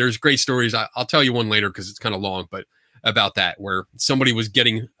 And there's great stories. I'll tell you one later because it's kind of long, but about that, where somebody was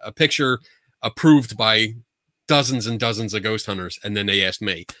getting a picture approved by dozens and dozens of ghost hunters. And then they asked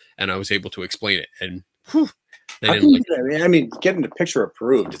me and I was able to explain it. And they didn't like it. I mean, getting the picture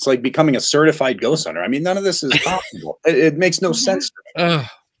approved, it's like becoming a certified ghost hunter. I mean, none of this is possible. It makes no sense to me.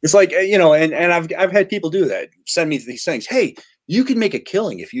 It's like, and I've had people do that, send me these things. Hey, you can make a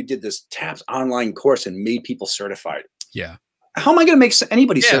killing if you did this TAPS online course and made people certified. Yeah. How am I going to make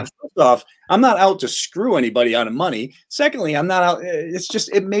anybody certified? First off, I'm not out to screw anybody out of money. Secondly, I'm not out. It's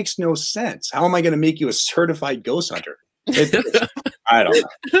just, it makes no sense. How am I going to make you a certified ghost hunter? I don't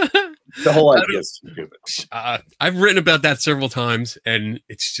know. The whole idea is stupid. I've written about that several times and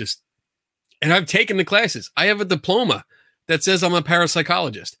it's just, and I've taken the classes. I have a diploma that says I'm a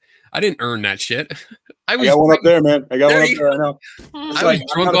parapsychologist. I didn't earn that shit. I got one up there, man. I got one up there. I know. I was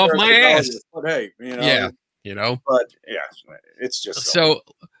drunk off my ass. But hey, But yeah, it's just so.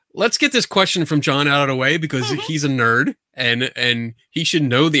 Let's get this question from John out of the way because he's a nerd and he should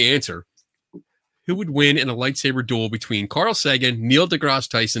know the answer. Who would win in a lightsaber duel between Carl Sagan, Neil deGrasse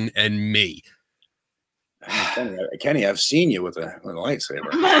Tyson, and me? Kenny, I've seen you with a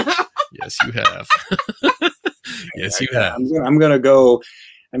lightsaber. Yes, you have. Yes, you have. I'm gonna go.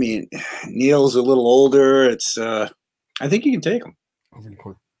 I mean, Neil's a little older. It's I think you can take him over in the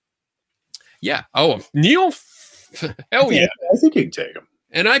corner. Yeah. Oh, Neil. Hell yeah. I think you can take him.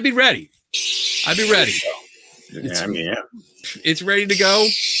 And I'd be ready. I'd be ready. It's ready to go.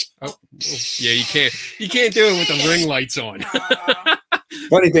 Oh, yeah. You can't do it with the ring lights on.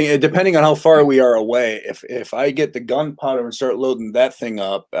 Funny thing, depending on how far we are away, if I get the gunpowder and start loading that thing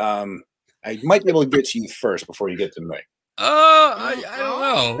up, I might be able to get you first before you get to me. I don't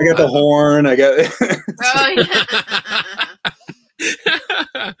know. I got the horn. I got.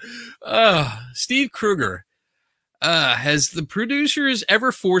 Steve Kruger. Has the producers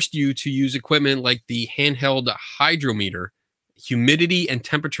ever forced you to use equipment like the handheld hydrometer, humidity, and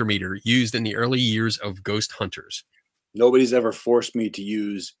temperature meter used in the early years of ghost hunters? Nobody's ever forced me to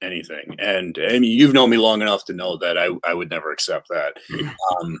use anything. And I mean, you've known me long enough to know that I would never accept that.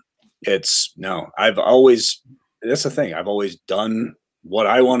 I've always, that's the thing. I've always done what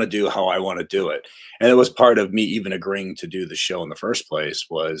I want to do, how I want to do it. And it was part of me even agreeing to do the show in the first place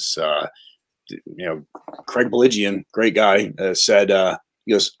was, Craig Belligian, great guy, said,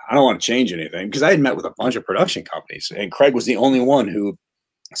 He goes, I don't want to change anything, because I had met with a bunch of production companies, and Craig was the only one who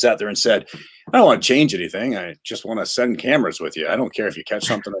sat there and said, I don't want to change anything. I just want to send cameras with you. I don't care if you catch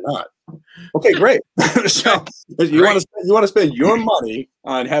something or not. Okay, great. So you want to spend your money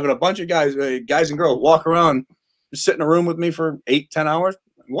on having a bunch of guys and girls walk around, sit in a room with me for 8-10 hours,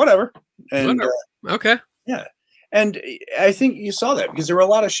 whatever. And okay. Yeah. And I think you saw that because there were a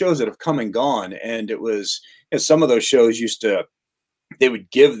lot of shows that have come and gone. And it was, some of those shows they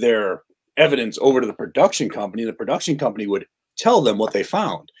would give their evidence over to the production company. The production company would tell them what they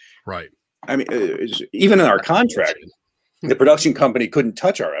found. Right. I mean, even in our contract, the production company couldn't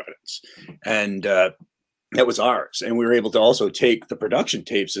touch our evidence. And that was ours. And we were able to also take the production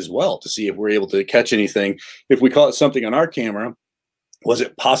tapes as well to see if we're able to catch anything. If we caught something on our camera, was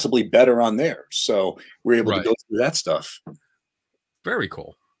it possibly better on theirs? So we're able to go through that stuff. Very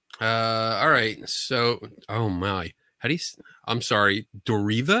cool. All right. So, oh my, I'm sorry,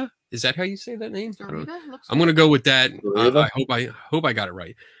 Doriva? Is that how you say that name? I'm going to go with that. I hope I got it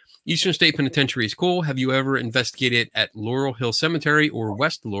right. Eastern State Penitentiary is cool. Have you ever investigated at Laurel Hill Cemetery or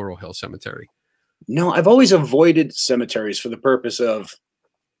West Laurel Hill Cemetery? No, I've always avoided cemeteries for the purpose of,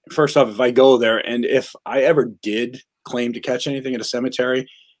 first off, if I go there and if I ever did claim to catch anything at a cemetery,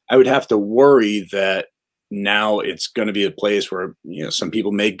 I would have to worry that now it's going to be a place where, some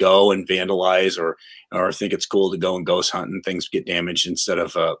people may go and vandalize or think it's cool to go and ghost hunt and things get damaged instead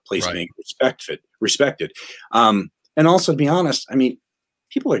of a place being respected. And also, to be honest, I mean,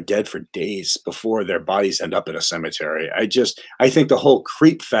 people are dead for days before their bodies end up in a cemetery. I think the whole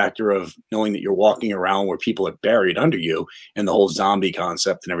creep factor of knowing that you're walking around where people are buried under you and the whole zombie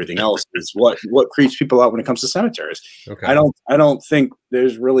concept and everything else is what creeps people out when it comes to cemeteries. Okay. I don't think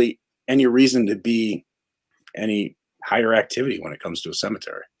there's really any reason to be any higher activity when it comes to a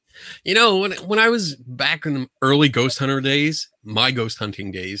cemetery. When I was back in the early ghost hunter days, my ghost hunting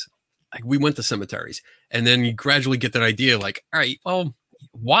days, like we went to cemeteries, and then you gradually get that idea, like, all right, well,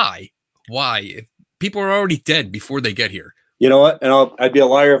 why? If people are already dead before they get here. You know what? And I'd be a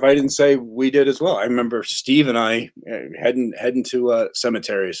liar if I didn't say we did as well. I remember Steve and I heading to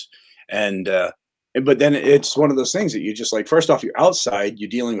cemeteries, and but then it's one of those things that you just like. First off, you're outside, you're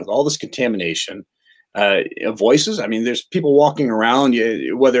dealing with all this contamination. Voices. I mean, there's people walking around.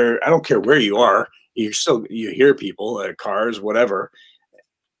 Whether I don't care where you are, you hear people, cars, whatever,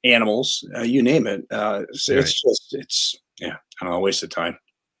 animals, you name it. So it's I don't know, a waste of time.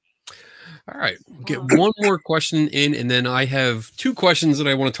 All right, get one more question in, and then I have 2 questions that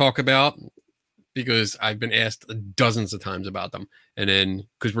I want to talk about because I've been asked dozens of times about them, and then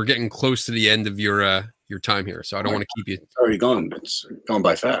because we're getting close to the end of your time here, so I don't want to keep you. It's already gone. It's going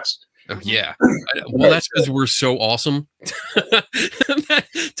by fast. Oh, yeah. Well, that's because we're so awesome.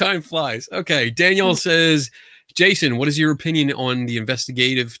 Time flies. Okay. Daniel says, Jason, what is your opinion on the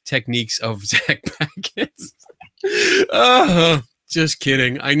investigative techniques of Zach Bagans? Just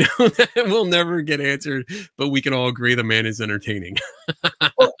kidding. I know that will never get answered, but we can all agree the man is entertaining.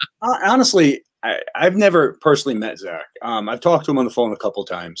 Well, honestly, I've never personally met Zach. I've talked to him on the phone a couple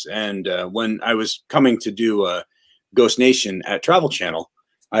times. And when I was coming to do Ghost Nation at Travel Channel,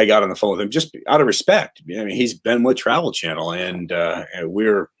 I got on the phone with him just out of respect. I mean, he's been with Travel Channel, and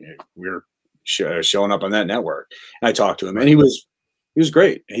we're showing up on that network. And I talked to him, and he was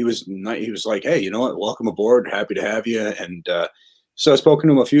great. He was like, hey, you know what? Welcome aboard. Happy to have you. And so I've spoken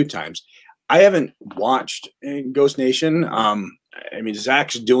to him a few times. I haven't watched Ghost Nation. I mean,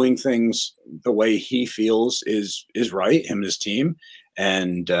 Zach's doing things the way he feels is right, him and his team,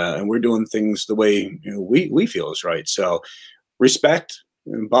 and we're doing things the way we feel is right. So respect.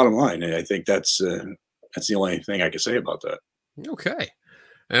 Bottom line, I think that's the only thing I can say about that. Okay,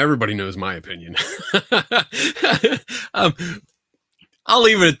 everybody knows my opinion. I'll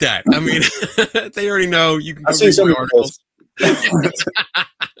leave it at that. I mean, they already know. You can read my articles.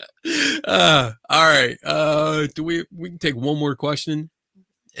 All right. Do we can take one more question?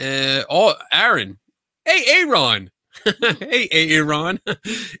 Aaron. Hey, Aaron. Hey, Aaron.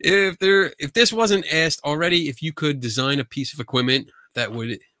 If this wasn't asked already, if you could design a piece of equipment what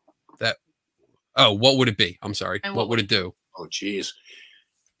would it be? I'm sorry. And what would it do? Oh, geez.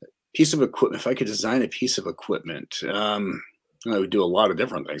 Piece of equipment. If I could design a piece of equipment, I would do a lot of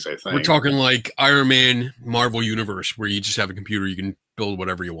different things, I think. We're talking like Iron Man, Marvel Universe, where you just have a computer, you can build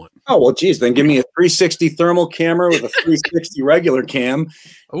whatever you want. Oh, well, geez. Then give me a 360 thermal camera with a 360 regular cam,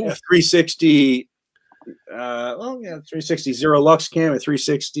 a 360, 360 zero lux cam, a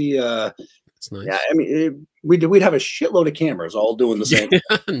 360, that's nice. Yeah, I mean, we'd have a shitload of cameras all doing the same.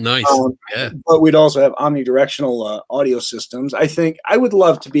 Nice. Yeah. But we'd also have omnidirectional audio systems. I think I would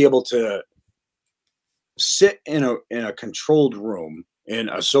love to be able to sit in a controlled room in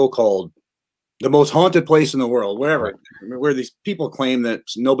a so-called the most haunted place in the world, wherever, where these people claim that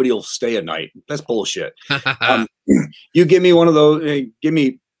nobody will stay at night. That's bullshit. You give me one of those, give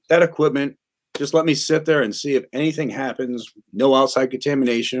me that equipment. Just let me sit there and see if anything happens. No outside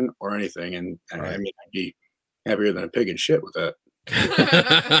contamination or anything. And I mean, I'd be happier than a pig in shit with that.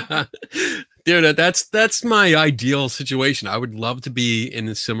 Dude, that's my ideal situation. I would love to be in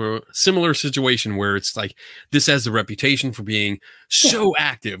a similar situation where it's like this has a reputation for being so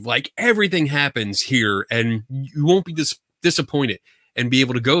active. Like everything happens here, and you won't be disappointed. And be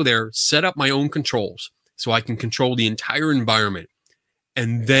able to go there, set up my own controls, so I can control the entire environment,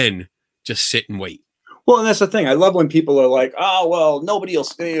 and then just sit and wait. Well, and that's the thing. I love when people are like, "Oh, well, nobody will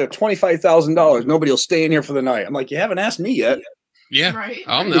stay. $25,000. Nobody will stay in here for the night." I'm like, you haven't asked me yet. Yeah, right.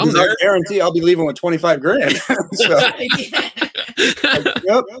 I'm there. I guarantee I'll be leaving with 25 grand. So,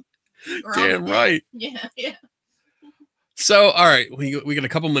 yep. Damn right. Yeah, yeah. So, all right, we got a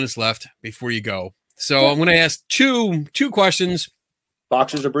couple minutes left before you go. So I'm going to ask two questions.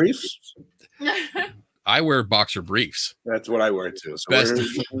 Boxers or briefs? I wear boxer briefs. That's what I wear too.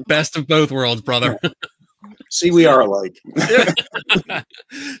 So best of both worlds, brother. See, we are alike.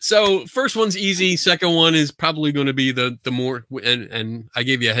 So first one's easy. Second one is probably going to be the more, and I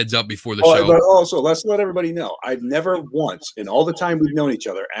gave you a heads up before the show. But also, let's let everybody know, I've never once in all the time we've known each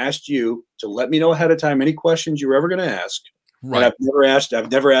other asked you to let me know ahead of time any questions you were ever going to ask. Right. And I've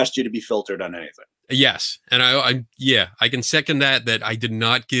never asked you to be filtered on anything. Yes, and I can second that I did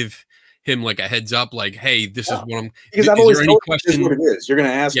not give him like a heads up, like, hey, this is what I'm. Because I've always told you this is what it is. You're going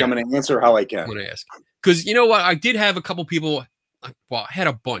to ask. Yeah. I'm going to answer how I can. I'm going to ask. Because you know what? I did have a couple people, well, I had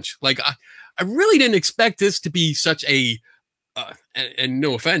a bunch. Like, I really didn't expect this to be such a, and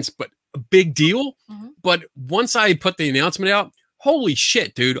no offense, but a big deal. Mm-hmm. But once I put the announcement out, holy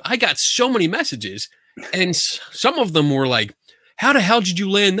shit, dude, I got so many messages. And some of them were like, how the hell did you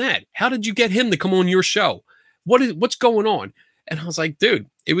land that? How did you get him to come on your show? What's going on? And I was like, dude,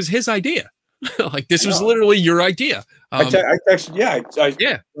 it was his idea. Like, this was literally your idea. I texted,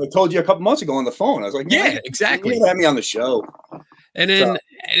 I told you a couple months ago on the phone. I was like, yeah, exactly. You had me on the show. And then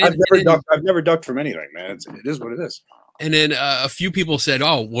I've never ducked from anything, man. It is what it is. And then a few people said,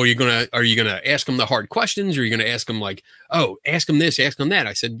 oh, well, are you gonna ask them the hard questions? Or are you gonna ask them like, oh, ask them this, ask them that?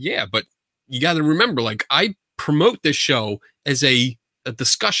 I said, yeah, but you got to remember, like, I promote this show as a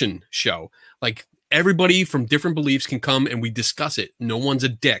discussion show. Like, everybody from different beliefs can come and we discuss it. No one's a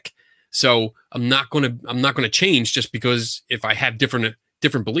dick. So I'm not gonna change just because if I have different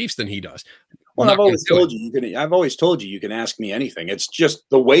beliefs than he does. Well, I've always told you you can ask me anything. It's just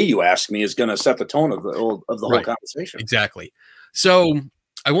the way you ask me is going to set the tone of the whole conversation. Exactly. So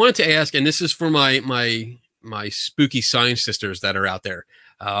I wanted to ask, and this is for my spooky science sisters that are out there.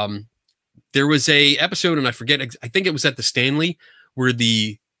 There was a episode, and I forget. I think it was at the Stanley, where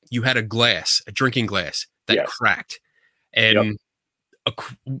you had a drinking glass that cracked, and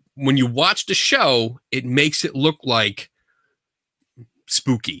when you watch the show, it makes it look like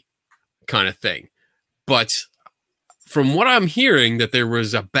spooky kind of thing. But from what I'm hearing, that there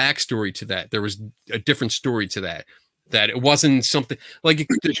was a backstory to that. There was a different story to that. That it wasn't something like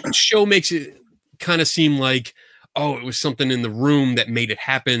the show makes it kind of seem like, oh, it was something in the room that made it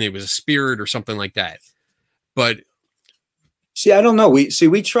happen. It was a spirit or something like that. But see, I don't know.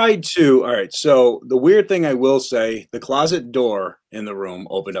 We tried to. All right. So the weird thing I will say, the closet door in the room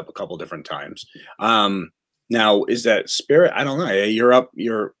opened up a couple different times. Now, is that spirit? I don't know. You're up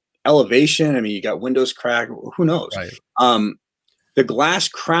your elevation. I mean, you got windows cracked. Who knows? Right. The glass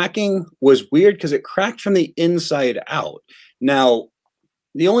cracking was weird because it cracked from the inside out. Now,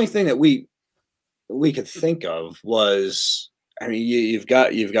 the only thing that we could think of was, I mean, you've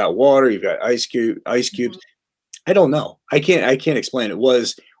got water, you've got ice cubes. Mm-hmm. I don't know. I can't explain it.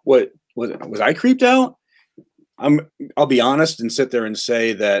 Was I creeped out? I'll be honest and sit there and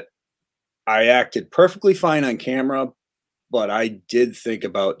say that I acted perfectly fine on camera, but I did think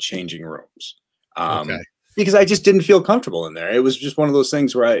about changing rooms. Because I just didn't feel comfortable in there. It was just one of those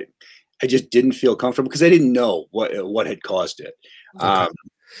things where I just didn't feel comfortable because I didn't know what had caused it. Okay.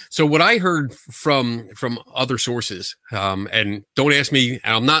 So what I heard from other sources, and don't ask me,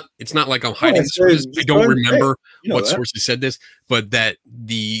 and it's not like I'm hiding sources. I don't remember what sources said this, but that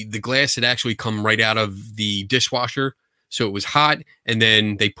the glass had actually come right out of the dishwasher. So it was hot, and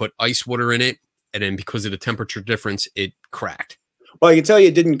then they put ice water in it. And then because of the temperature difference, it cracked. Well, I can tell you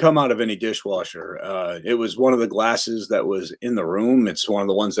it didn't come out of any dishwasher. It was one of the glasses that was in the room. It's one of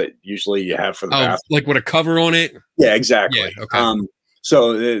the ones that usually you have for the bathroom. Like with a cover on it? Yeah, exactly. Yeah, okay.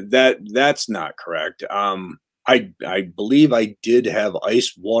 So that's not correct. I believe I did have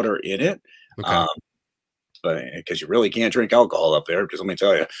ice water in it. Okay. but because you really can't drink alcohol up there, because let me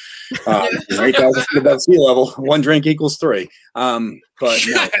tell you, 8,000 feet above sea level, 1 drink equals 3. But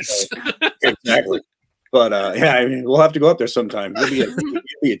Yes. no, exactly. But yeah, I mean, we'll have to go up there sometime. It'll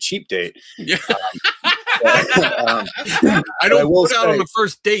be a cheap date. Yeah. I I don't put out on the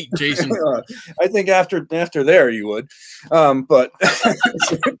first date, Jason. I think after there you would, but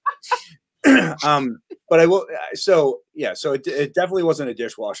but I will. So yeah, so it definitely wasn't a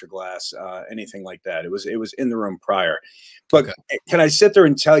dishwasher glass, anything like that. It was in the room prior. But can I sit there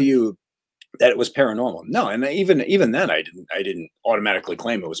and tell you that it was paranormal? No, and even then I didn't automatically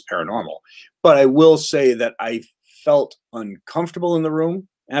claim it was paranormal. But I will say that I felt uncomfortable in the room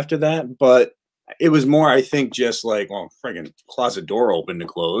after that. But it was more, I think, just like, well, friggin' closet door opened and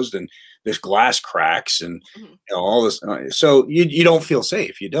closed, and this glass cracks, and you know, all this. So you don't feel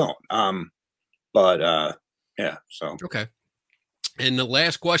safe. You don't. But yeah. So okay. And the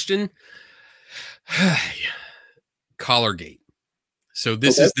last question, Collargate. So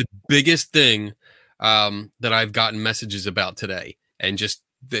this is the biggest thing that I've gotten messages about today, and just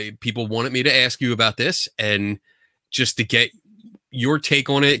people wanted me to ask you about this, and just to get your take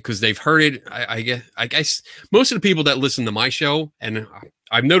on it, because they've heard it. I guess most of the people that listen to my show, and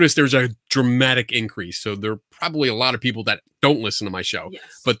I've noticed there's a dramatic increase. So there are probably a lot of people that don't listen to my show,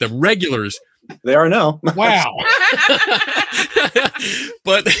 but the regulars, they are now. Wow.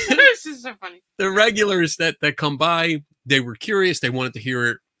 But This is so funny. The regulars that come by, they were curious. They wanted to hear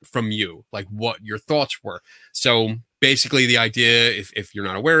it from you, like what your thoughts were. So basically the idea, if you're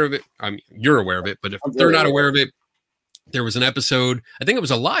not aware of it, I mean, you're aware of it, but if they're not aware of it, there was an episode, I think it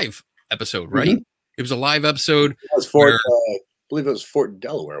was a live episode, right? It was a live episode. It was Fort, I believe it was Fort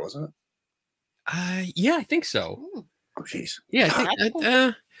Delaware, wasn't it? Yeah, I think so. Oh, jeez. Yeah, I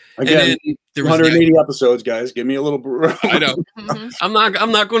think. Again, there was 180 episodes, guys. Give me a little. I know.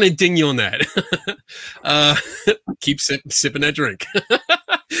 I'm not going to ding you on that. Keep sipping that drink.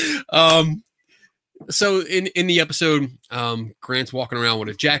 So in the episode, Grant's walking around with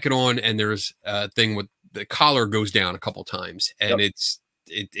a jacket on, and there's a thing with the collar goes down a couple times, and it's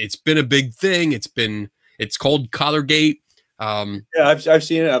been a big thing. It's called Collargate. Yeah, I've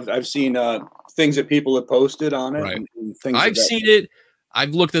seen it. I've seen things that people have posted on it. Right. And things I've seen it.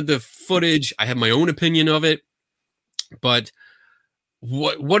 I've looked at the footage. I have my own opinion of it, but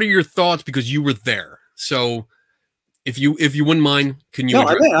what are your thoughts, because you were there? So if you wouldn't mind, can you?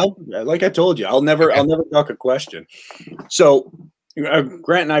 No, like I told you, I'll never duck a question. So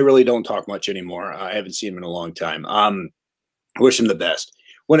Grant and I really don't talk much anymore. I haven't seen him in a long time. I wish him the best.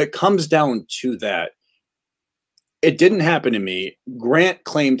 When it comes down to that, it didn't happen to me. Grant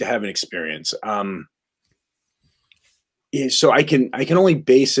claimed to have an experience. So I can only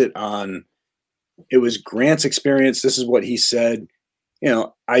base it on, it was Grant's experience. This is what he said. You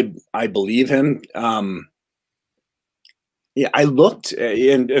know, I believe him. Yeah, I looked,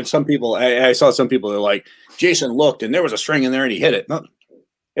 and some people, I saw some people that are like, Jason looked, and there was a string in there, and he hit it. No,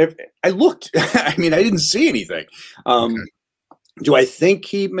 if I looked, I mean, I didn't see anything. Do I think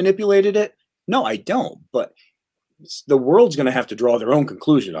he manipulated it? No, I don't. But the world's going to have to draw their own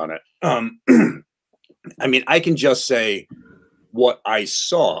conclusion on it. I mean, I can just say what I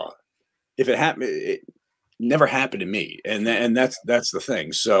saw. If it happened, it never happened to me, and that's the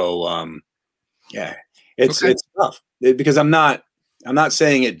thing. So, yeah, it's tough, because I'm not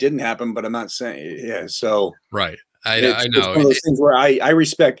saying it didn't happen, but I'm not saying So right, I know it's one of those things where I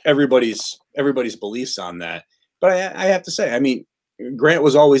respect everybody's beliefs on that, but I have to say, I mean, Grant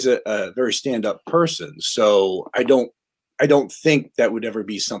was always a very stand-up person, so I don't think that would ever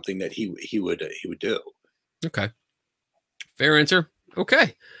be something that he would do. Okay, fair answer.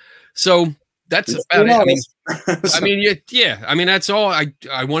 Okay, so that's about it. I mean, yeah. I mean, that's all.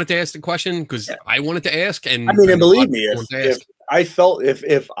 I wanted to ask the question because I wanted to ask, and I mean, and believe me, if I felt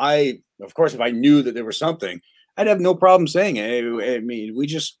if I knew that there was something, I'd have no problem saying it. I mean,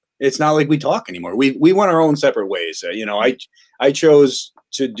 it's not like we talk anymore. We went our own separate ways. You know, I chose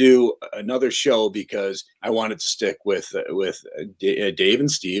to do another show because I wanted to stick with Dave and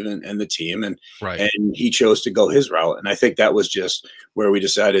Steve and the team, and he chose to go his route. And I think that was just where we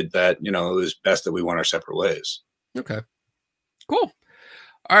decided that, you know, it was best that we went our separate ways. Okay, cool.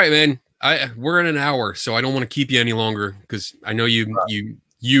 All right, man. We're in an hour, so I don't want to keep you any longer, because I know you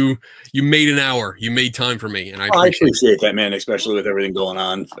made an hour. You made time for me, and I appreciate that, man, especially with everything going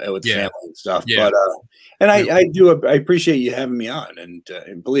on with family and stuff. Yeah. But and I appreciate you having me on,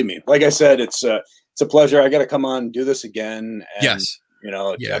 and believe me, like I said, it's a pleasure. I got to come on and do this again. And, yes. You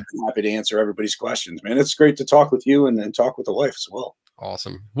know, I've been happy to answer everybody's questions, man. It's great to talk with you and talk with the wife as well.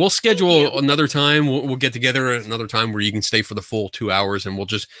 Awesome. We'll schedule another time. We'll get together at another time where you can stay for the full 2 hours, and we'll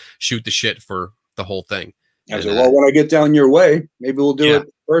just shoot the shit for the whole thing. I said, well, when I get down your way, maybe we'll do it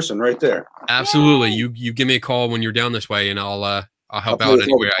in person right there. Absolutely. You give me a call when you're down this way, and I'll help out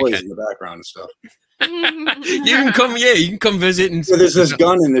anywhere I can. In the background and stuff. You can come, you can come visit. And there's this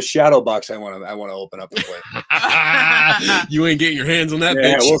gun in the shadow box. I want to open up and play. You ain't getting your hands on that.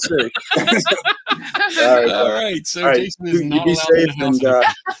 Yeah, bitch. we'll see. All right. So Jason is not be allowed safe in the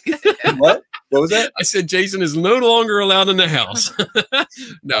house. and what was that? I said Jason is no longer allowed in the house.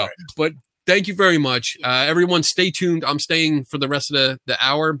 No, but thank you very much. Everyone stay tuned. I'm staying for the rest of the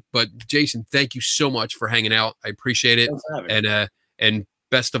hour, but Jason, thank you so much for hanging out. I appreciate it. And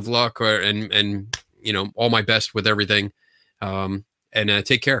best of luck and you know, all my best with everything. And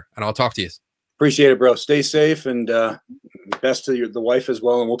take care, and I'll talk to you. Appreciate it, bro. Stay safe, and best to the wife as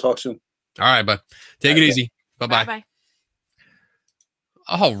well, and we'll talk soon. All right, bud. Take it easy. Bye-bye. Bye.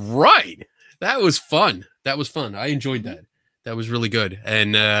 All right. That was fun. I enjoyed that. That was really good.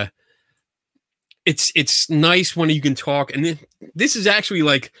 And it's nice when you can talk. And this is actually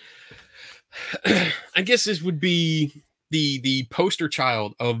like, I guess this would be the poster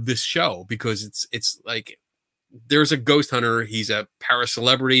child of this show, because it's like, there's a ghost hunter. He's a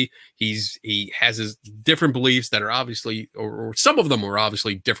para-celebrity. He has his different beliefs that are obviously, or some of them are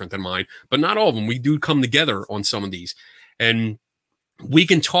obviously different than mine, but not all of them. We do come together on some of these, and we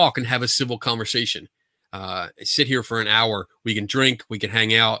can talk and have a civil conversation. Sit here for an hour. We can drink, we can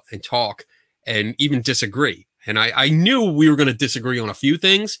hang out and talk and even disagree. And I knew we were going to disagree on a few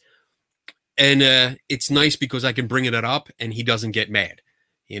things. And it's nice because I can bring it up and he doesn't get mad.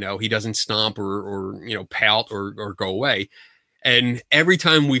 You know, he doesn't stomp or you know, pout or go away. And every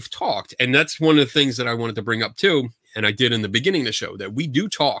time we've talked, and that's one of the things that I wanted to bring up too, and I did in the beginning of the show, that we do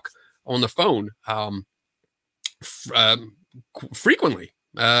talk on the phone frequently.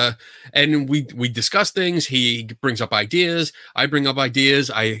 And we discuss things. He brings up ideas. I bring up ideas.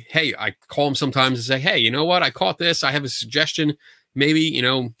 I call him sometimes and say, hey, you know what? I caught this. I have a suggestion. Maybe, you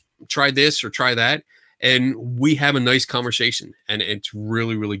know, try this or try that. And we have a nice conversation, and it's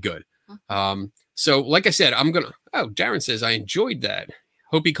really, really good. So like I said, Darren says, I enjoyed that.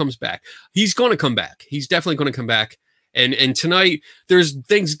 Hope he comes back. He's going to come back. He's definitely going to come back. And tonight there's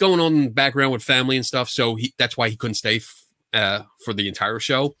things going on in the background with family and stuff. So that's why he couldn't stay for the entire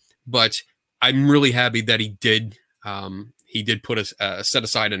show. But I'm really happy that he did put us set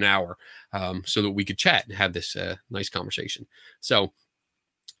aside an hour so that we could chat and have this nice conversation. So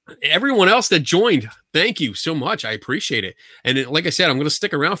everyone else that joined, thank you so much. I appreciate it. And like I said, I'm going to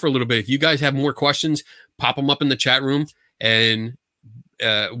stick around for a little bit. If you guys have more questions, pop them up in the chat room, and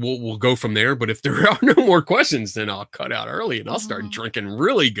we'll go from there. But if there are no more questions, then I'll cut out early and I'll start drinking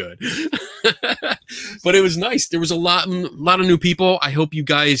really good. But it was nice. There was a lot of new people. I hope you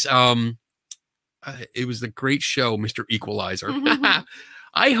guys, it was a great show, Mr. Equalizer.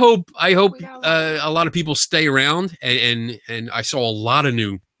 I hope a lot of people stay around, and I saw a lot of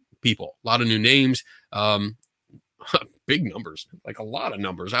new people, a lot of new names, big numbers, like a lot of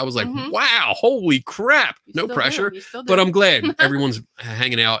numbers. I was like, wow, holy crap. No pressure, but I'm glad everyone's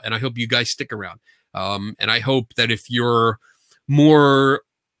hanging out, and I hope you guys stick around. And I hope that if you're more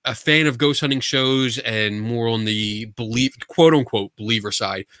a fan of ghost hunting shows and more on the quote unquote believer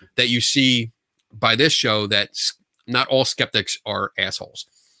side, that you see by this show that not all skeptics are assholes,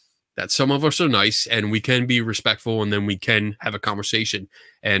 that some of us are nice and we can be respectful, and then we can have a conversation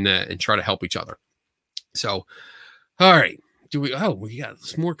and try to help each other. So, all right. We got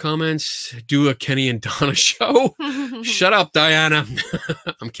some more comments. Do a Kenny and Donna show. Shut up, Diana.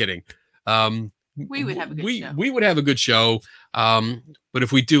 I'm kidding. We would have a good show. We would have a good show. But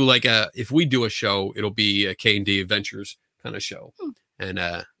if we do a show, it'll be a K&D Adventures kind of show. And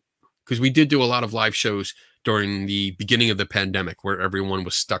because we did do a lot of live shows during the beginning of the pandemic where everyone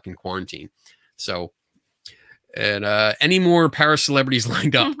was stuck in quarantine. So, and any more para celebrities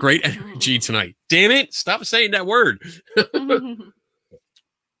lined up? Great energy tonight. Damn it. Stop saying that word.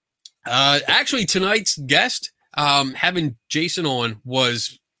 Actually, tonight's guest, having Jason on,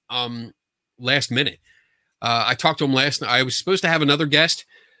 was last minute. I talked to him last night. I was supposed to have another guest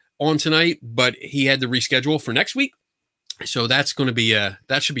on tonight, but he had to reschedule for next week. So that's going to be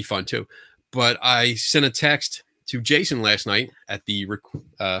that should be fun too. But I sent a text to Jason last night at the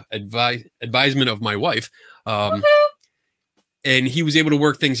advisement of my wife, and he was able to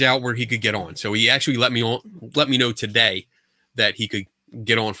work things out where he could get on. So he actually let me know today that he could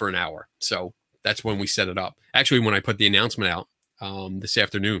get on for an hour. So that's when we set it up. Actually, when I put the announcement out this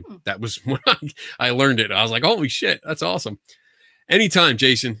afternoon, that was when I learned it. I was like, holy shit, that's awesome. Anytime,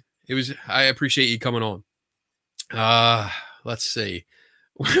 Jason. I appreciate you coming on. Let's see.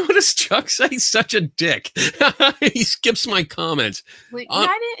 What does Chuck say? He's such a dick. He skips my comments. Wait,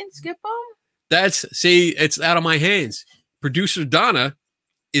 I didn't skip them. See, it's out of my hands. Producer Donna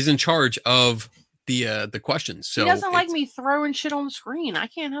is in charge of the questions. So he doesn't like me throwing shit on the screen. I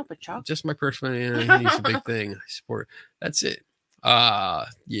can't help it, Chuck. Just my personal, he's a big thing. I support. That's it.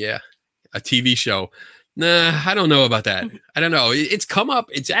 Yeah, a TV show. Nah, I don't know about that. I don't know. It's come up.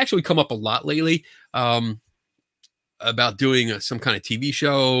 It's actually come up a lot lately. About doing some kind of TV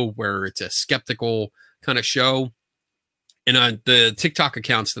show where it's a skeptical kind of show. And on the TikTok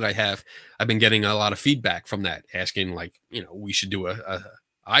accounts that I have, I've been getting a lot of feedback from that, asking like, we should do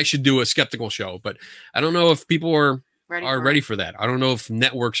I should do a skeptical show, but I don't know if people are ready for that. I don't know if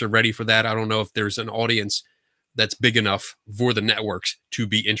networks are ready for that. I don't know if there's an audience that's big enough for the networks to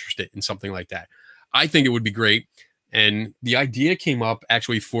be interested in something like that. I think it would be great. And the idea came up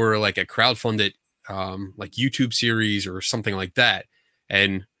actually for like a crowdfunded like YouTube series or something like that.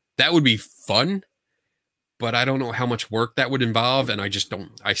 And that would be fun, but I don't know how much work that would involve. And I just don't,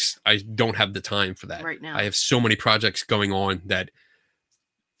 I don't have the time for that right now. I have so many projects going on that,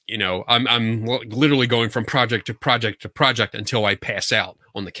 I'm literally going from project to project to project until I pass out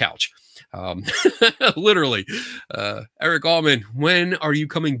on the couch. Literally. Eric Allman, when are you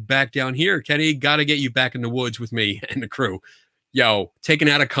coming back down here? Kenny, got to get you back in the woods with me and the crew. Yo, taken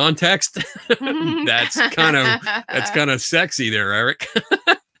out of context. that's kind of sexy there, Eric.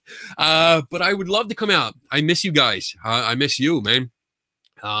 But I would love to come out. I miss you guys. I miss you, man.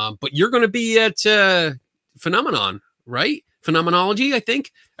 But you're going to be at Phenomenon, right? Phenomenology, I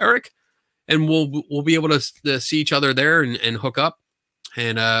think, Eric. And we'll be able to see each other there and hook up.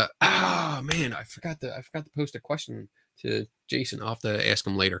 And oh man, I forgot to post a question to Jason. I'll have to ask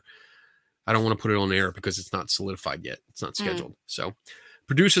him later. I don't want to put it on air because it's not solidified yet. It's not scheduled. So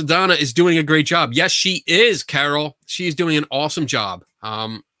producer Donna is doing a great job. Yes, she is, Carol. She is doing an awesome job.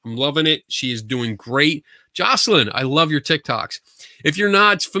 I'm loving it. She is doing great. Jocelyn, I love your TikToks. If you're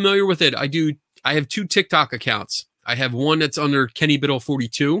not familiar with it, I have 2 TikTok accounts. I have one that's under Kenny Biddle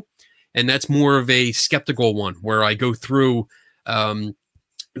 42, and that's more of a skeptical one where I go through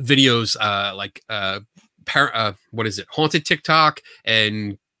videos like what is it? Haunted TikTok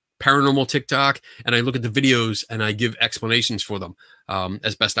and paranormal TikTok, and I look at the videos and I give explanations for them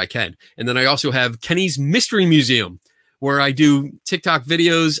as best I can. And then I also have Kenny's Mystery Museum, where I do TikTok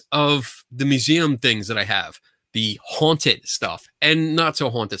videos of the museum things that I have, the haunted stuff and not so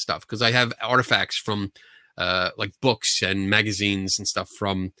haunted stuff, because I have artifacts from like books and magazines and stuff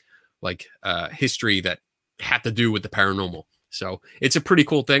from like history that have to do with the paranormal. So it's a pretty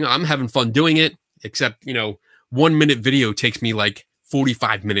cool thing. I'm having fun doing it, except, 1 minute video takes me like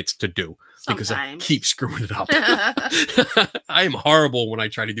 45 minutes to do because I keep screwing it up. I am horrible when I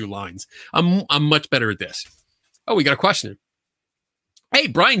try to do lines. I'm much better at this. Oh, we got a question. Hey,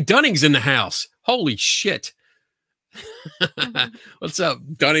 Brian Dunning's in the house. Holy shit. What's up,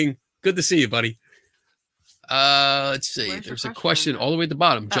 Dunning? Good to see you, buddy. Let's see. There's a question all the way at the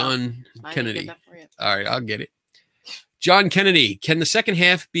bottom. John Kennedy. All right, I'll get it. John Kennedy, can the second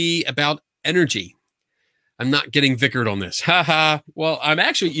half be about energy? I'm not getting Vickered on this. Haha. Well, I'm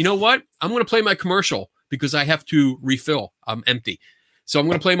actually, you know what? I'm going to play my commercial because I have to refill. I'm empty. So I'm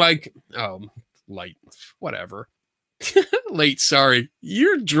going to play my, light, whatever. Late, sorry.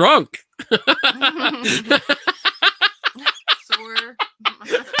 You're drunk.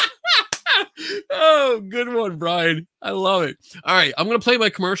 Oh, good one, Brian. I love it. All right, I'm going to play my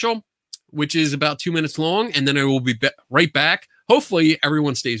commercial, which is about 2 minutes long, and then I will be right back. Hopefully,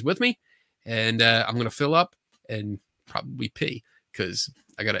 everyone stays with me, and I'm going to fill up and probably pee because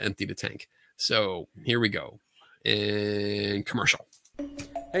I got to empty the tank. So here we go. And commercial.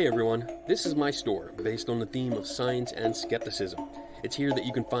 Hey, everyone. This is my store based on the theme of science and skepticism. It's here that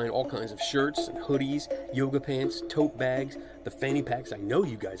you can find all kinds of shirts and hoodies, yoga pants, tote bags, the fanny packs I know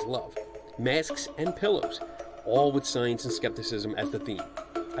you guys love, masks and pillows, all with science and skepticism as the theme.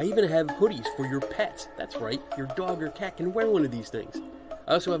 I even have hoodies for your pets. That's right, your dog or cat can wear one of these things.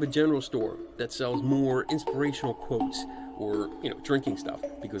 I also have a general store that sells more inspirational quotes or, drinking stuff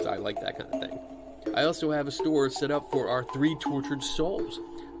because I like that kind of thing. I also have a store set up for our Three Tortured Souls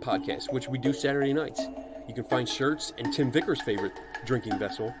podcast, which we do Saturday nights. You can find shirts and Tim Vickers' favorite drinking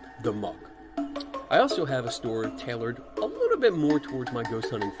vessel, the mug. I also have a store tailored a little bit more towards my ghost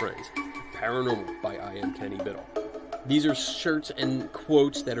hunting friends, Paranormal by I Am Kenny Biddle. These are shirts and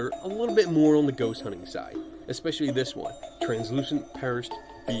quotes that are a little bit more on the ghost hunting side, especially this one, Translucent Perished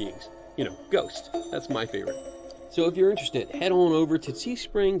Beings. Ghost. That's my favorite. So if you're interested, head on over to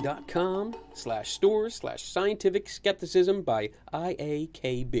teespring.com/stores/scientific skepticism by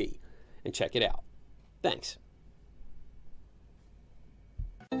IAKB and check it out. Thanks.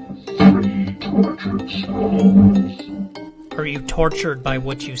 Are you tortured by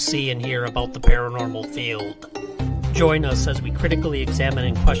what you see and hear about the paranormal field? Join us as we critically examine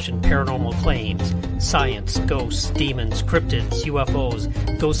and question paranormal claims, science, ghosts, demons, cryptids,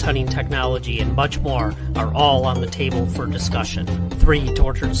 UFOs, ghost hunting technology, and much more are all on the table for discussion. 3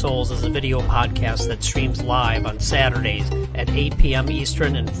 Tortured Souls is a video podcast that streams live on Saturdays at 8 p.m.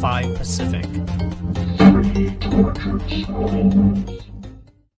 Eastern and 5 Pacific. 3 Tortured Souls.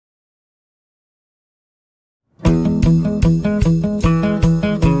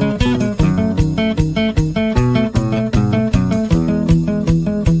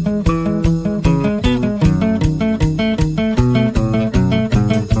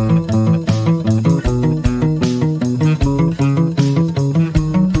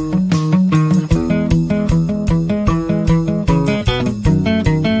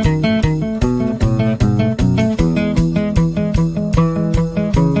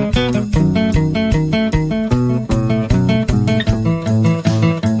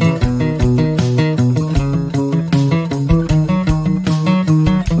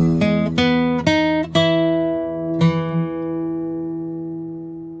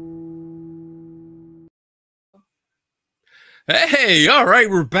 Hey, all right,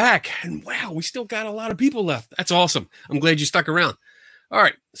 we're back. And wow, we still got a lot of people left. That's awesome. I'm glad you stuck around. All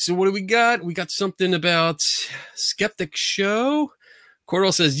right, so what do we got? We got something about Skeptic Show.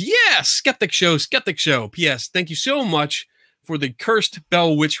 Cordell says, yeah, Skeptic Show, Skeptic Show. P.S. Thank you so much for the cursed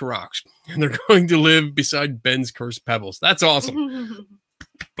Bell Witch rocks. And they're going to live beside Ben's cursed pebbles. That's awesome.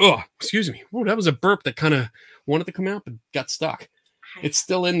 Oh, excuse me. Oh, that was a burp that kind of wanted to come out, but got stuck. It's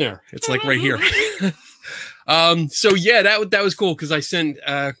still in there. It's like right here. So yeah, that was cool because I sent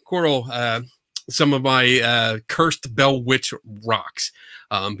Coral some of my cursed Bell Witch rocks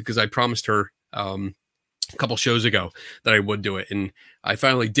because I promised her a couple shows ago that I would do it, and I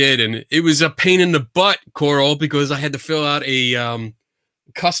finally did, and it was a pain in the butt, Coral, because I had to fill out a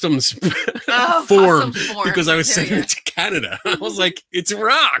customs form because I was sending it to Canada. I was like, it's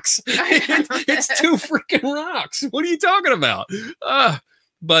rocks. It's 2 freaking rocks. What are you talking about?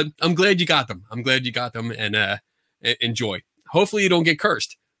 But I'm glad you got them. I'm glad you got them, and enjoy. Hopefully you don't get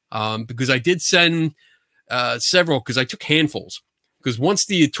cursed because I did send several because I took handfuls. Because once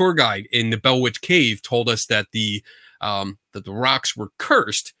the tour guide in the Bell Witch Cave told us that the rocks were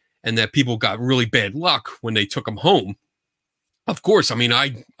cursed and that people got really bad luck when they took them home, of course, I mean,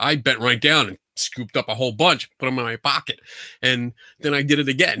 I bent right down and scooped up a whole bunch, put them in my pocket, and then I did it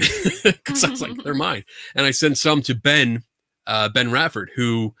again because I was like, they're mine. And I sent some to Ben Radford,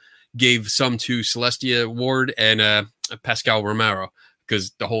 who gave some to Celestia Ward and Pascal Romero,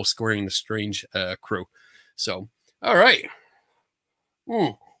 because the whole Squaring the Strange crew. So, all right.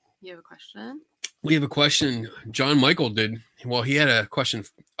 You have a question? We have a question. John Michael did. Well, he had a question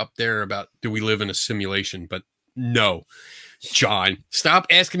up there about, do we live in a simulation? But no, John, stop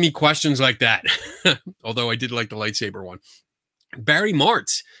asking me questions like that. Although I did like the lightsaber one. Barry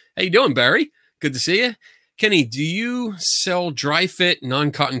Martz. How you doing, Barry? Good to see you. Kenny, do you sell dry fit,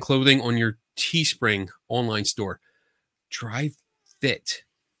 non-cotton clothing on your Teespring online store? Dry fit,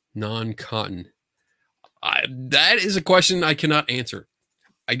 non-cotton. That is a question I cannot answer.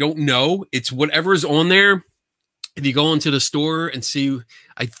 I don't know. It's whatever's on there. If you go into the store and see,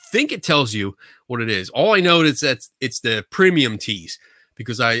 I think it tells you what it is. All I know is that it's the premium tees,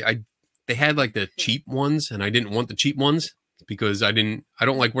 because they had like the cheap ones, and I didn't want the cheap ones because I don't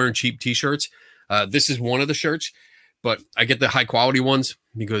like wearing cheap t-shirts. This is one of the shirts, but I get the high quality ones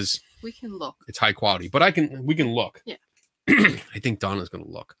because we can look. It's high quality, but we can look. Yeah. I think Donna's going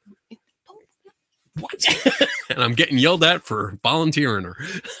to look. What? And I'm getting yelled at for volunteering her.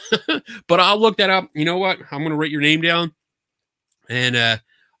 But I'll look that up. You know what? I'm going to write your name down, and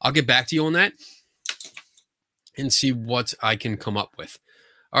I'll get back to you on that and see what I can come up with.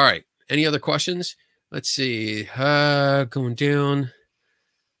 All right. Any other questions? Let's see. Going down.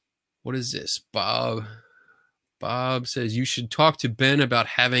 What is this? Bob says you should talk to Ben about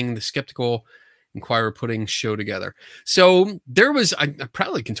having the Skeptical Inquirer putting show together. So there was, I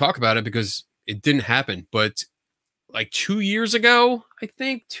probably can talk about it because it didn't happen, but like 2 years ago, I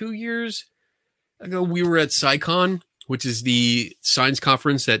think 2 years ago, we were at SciCon, which is the science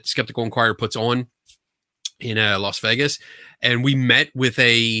conference that Skeptical Inquirer puts on in Las Vegas. And we met with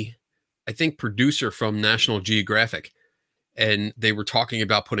I think, producer from National Geographic. And they were talking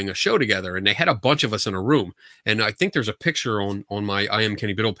about putting a show together, and they had a bunch of us in a room. And I think there's a picture on my I Am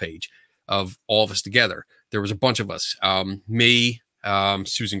Kenny Biddle page of all of us together. There was a bunch of us, me,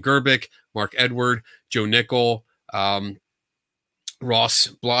 Susan Gerbic, Mark Edward, Joe Nickel, Ross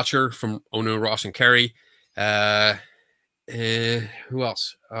Blotcher from Ono, Ross and Kerry. Who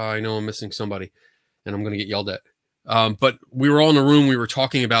else? I know I'm missing somebody, and I'm going to get yelled at. But we were all in a room. We were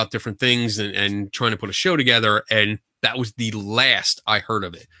talking about different things and trying to put a show together. And that was the last I heard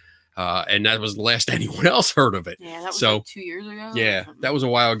of it. And that was the last anyone else heard of it. Yeah, that was so, like 2 years ago. Yeah, that was a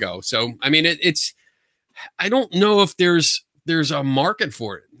while ago. So, I mean, it's, I don't know if there's a market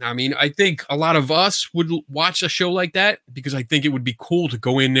for it. I mean, I think a lot of us would watch a show like that because I think it would be cool to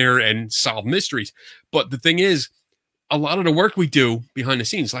go in there and solve mysteries. But the thing is, a lot of the work we do behind the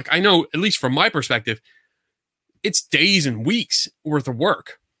scenes, like I know, at least from my perspective, it's days and weeks worth of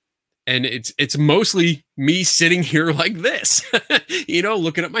work. And it's mostly me sitting here like this, you know,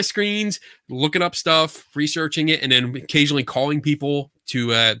 looking at my screens, looking up stuff, researching it, and then occasionally calling people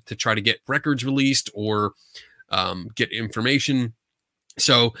to try to get records released or get information.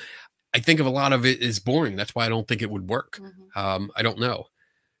 So I think of a lot of it is boring. That's why I don't think it would work. I don't know.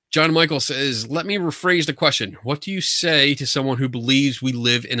 John Michael says, let me rephrase the question. What do you say to someone who believes we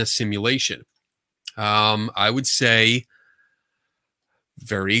live in a simulation? I would say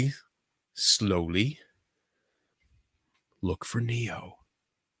very slowly look for Neo.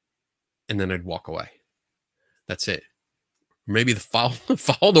 And then I'd walk away. That's it. Maybe follow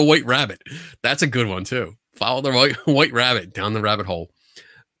the white rabbit. That's a good one too. Follow the white rabbit down the rabbit hole.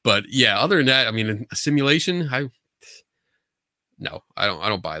 But yeah, other than that, I mean, a simulation, no, I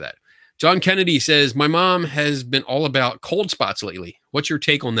don't buy that. John Kennedy says, my mom has been all about cold spots lately. What's your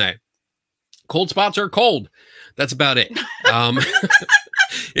take on that? Cold spots are cold. That's about it.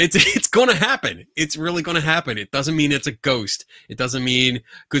 It's going to happen. It's really going to happen. It doesn't mean it's a ghost. It doesn't mean,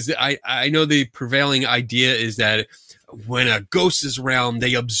 because I know the prevailing idea is that when a ghost is around,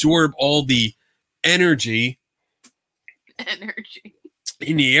 they absorb all the energy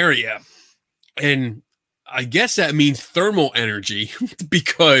in the area. And I guess that means thermal energy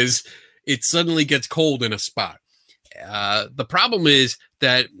because it suddenly gets cold in a spot. The problem is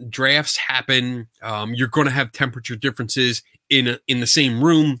that drafts happen. You're going to have temperature differences in the same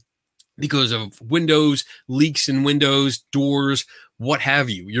room because of windows, leaks in windows, doors, what have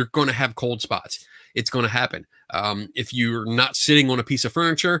you. You're going to have cold spots. It's going to happen. If you're not sitting on a piece of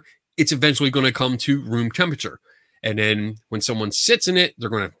furniture, it's eventually going to come to room temperature. And then when someone sits in it, they're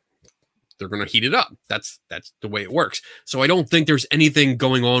going to heat it up. That's the way it works. So I don't think there's anything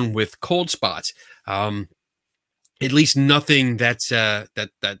going on with cold spots. At least nothing that's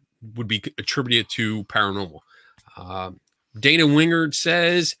that would be attributed to paranormal. Dana Wingard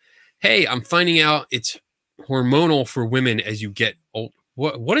says, hey, I'm finding out it's hormonal for women as you get old.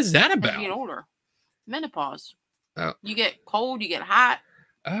 What is that about? As you get older. Menopause. Oh. You get cold, you get hot.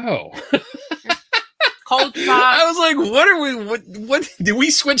 Oh. Cold spot. I was like, what did we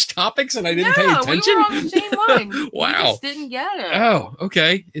switch topics and I didn't pay attention? We were on the same line. Wow. You just didn't get it. Oh,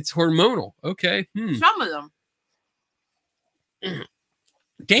 okay. It's hormonal. Okay. Some of them.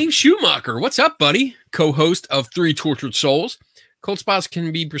 Dave Schumacher, what's up, buddy? Co-host of Three Tortured Souls. Cold spots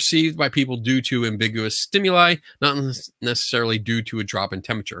can be perceived by people due to ambiguous stimuli, not necessarily due to a drop in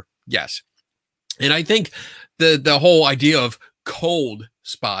temperature. Yes. And I think the whole idea of cold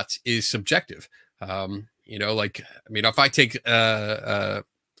spots is subjective. You know, like, I mean, if I take a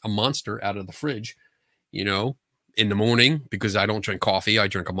Monster out of the fridge, you know, in the morning, because I don't drink coffee, I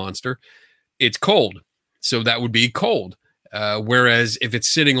drink a Monster, it's cold. So that would be cold. Whereas if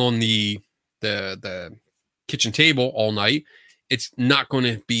it's sitting on the kitchen table all night, it's not going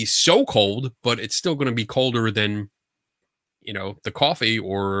to be so cold, but it's still going to be colder than, you know, the coffee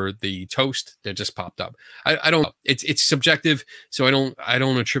or the toast that just popped up. I don't. It's subjective, so I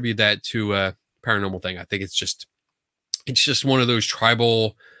don't attribute that to a paranormal thing. I think it's just one of those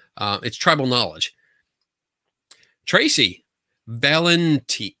tribal. It's tribal knowledge. Tracy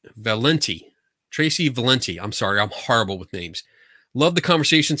Valenti. Tracy Valenti. I'm sorry, I'm horrible with names. Love the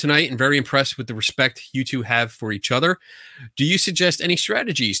conversation tonight and very impressed with the respect you two have for each other. Do you suggest any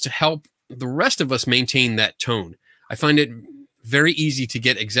strategies to help the rest of us maintain that tone? I find it very easy to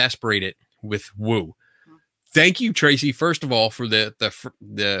get exasperated with woo. Thank you, Tracy, first of all, for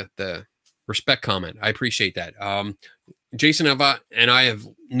the respect comment. I appreciate that. Jason and I have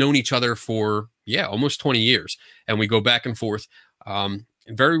known each other for, almost 20 years, and we go back and forth.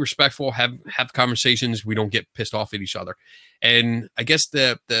 Very respectful, have conversations. We don't get pissed off at each other. And I guess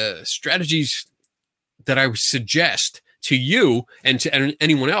the strategies that I would suggest to you and to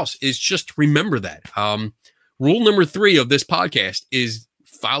anyone else is just remember that. Rule number 3 of this podcast is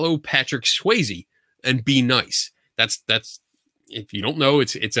follow Patrick Swayze and be nice. That's if you don't know,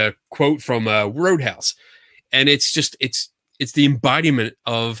 it's a quote from Roadhouse, and it's the embodiment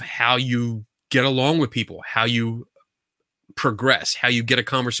of how you get along with people, how you progress, how you get a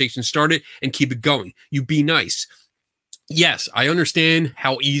conversation started and keep it going. You be nice. yes, I understand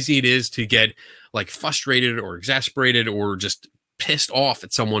how easy it is to get like frustrated or exasperated or just pissed off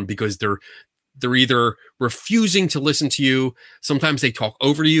at someone because they're either refusing to listen to you. Sometimes they talk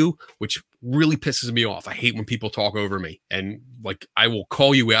over you, which really pisses me off. I hate when people talk over me, and like I will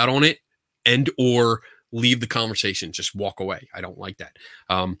call you out on it and or leave the conversation, just walk away. I don't like that.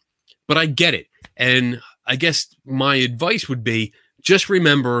 But I get it. And I guess my advice would be just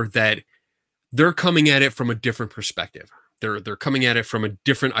remember that they're coming at it from a different perspective. They're coming at it from a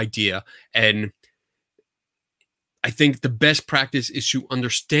different idea. And I think the best practice is to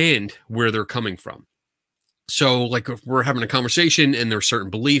understand where they're coming from. So like if we're having a conversation and there's certain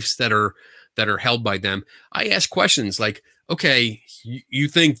beliefs that are held by them, I ask questions like, okay, you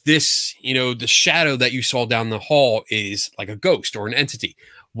think this, the shadow that you saw down the hall is like a ghost or an entity.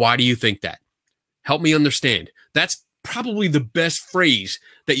 Why do you think that? Help me understand. That's probably the best phrase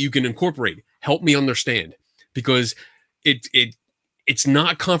that you can incorporate. Help me understand, because it's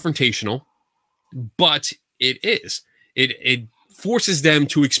not confrontational, but it is. It forces them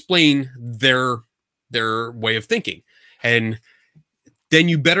to explain their way of thinking, and then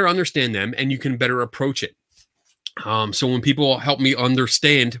you better understand them and you can better approach it. So when people help me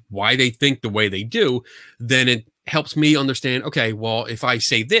understand why they think the way they do, then it helps me understand, okay, well, if I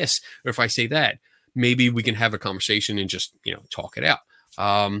say this or if I say that, maybe we can have a conversation and just, talk it out.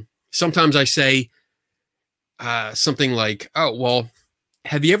 Sometimes I say something like, oh, well,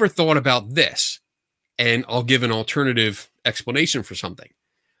 have you ever thought about this? And I'll give an alternative explanation for something.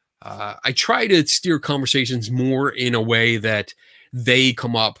 I try to steer conversations more in a way that they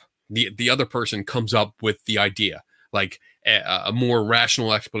come up, the other person comes up with the idea, like a more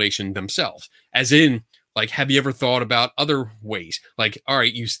rational explanation themselves. As in, like, have you ever thought about other ways? Like, all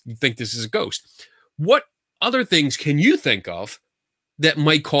right, you think this is a ghost. What other things can you think of that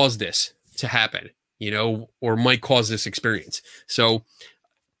might cause this to happen, or might cause this experience? So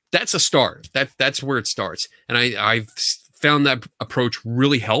that's a start. That's where it starts. And I've found that approach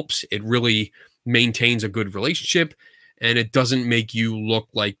really helps. It really maintains a good relationship, and it doesn't make you look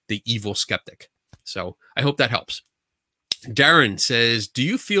like the evil skeptic. So I hope that helps. Darren says, do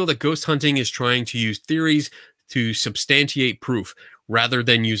you feel that ghost hunting is trying to use theories to substantiate proof rather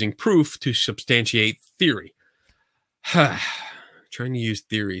than using proof to substantiate theory? Trying to use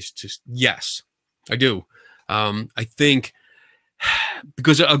theories to... Yes, I do. I think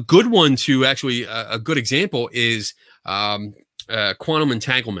because a good one to actually, a good example is quantum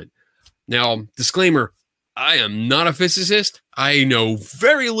entanglement. Now, disclaimer, I am not a physicist. I know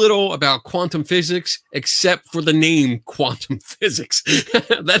very little about quantum physics except for the name quantum physics.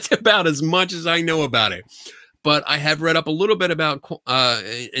 That's about as much as I know about it. But I have read up a little bit about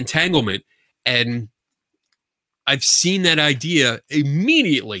entanglement, and I've seen that idea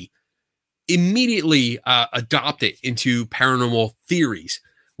immediately adopt it into paranormal theories,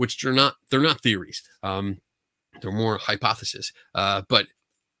 which they're not theories. They're more hypotheses. But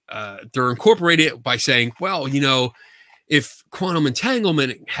they're incorporated by saying, well, if quantum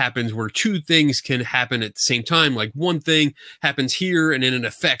entanglement happens where two things can happen at the same time, like one thing happens here and then it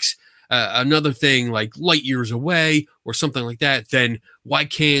affects another thing like light years away or something like that, then why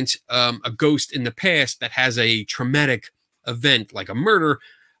can't a ghost in the past that has a traumatic event like a murder,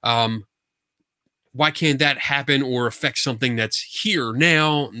 why can't that happen or affect something that's here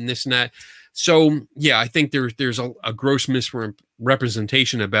now and this and that? So, yeah, I think there's a gross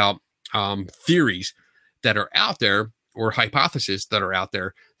misrepresentation about theories that are out there, or hypotheses that are out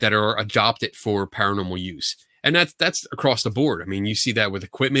there that are adopted for paranormal use. And that's across the board. I mean, you see that with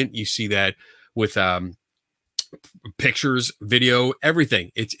equipment, you see that with pictures, video,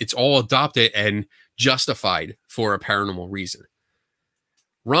 everything. It's all adopted and justified for a paranormal reason.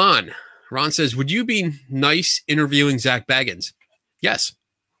 Ron says, would you be nice interviewing Zach Baggins? Yes.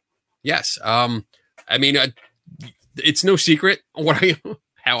 I mean, it's no secret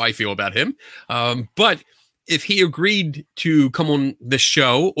how I feel about him. But if he agreed to come on this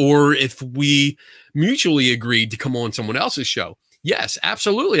show, or if we mutually agreed to come on someone else's show, yes,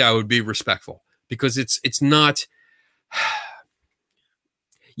 absolutely, I would be respectful, because it's not.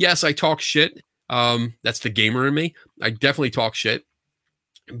 Yes, I talk shit. That's the gamer in me. I definitely talk shit,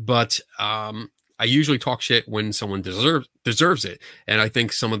 but I usually talk shit when someone deserves it, and I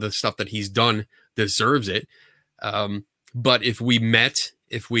think some of the stuff that he's done deserves it. But if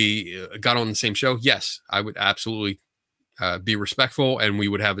we got on the same show, yes, I would absolutely be respectful, and we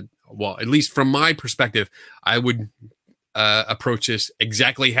would have it. Well, at least from my perspective, I would approach this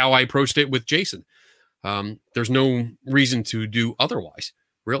exactly how I approached it with Jason. There's no reason to do otherwise,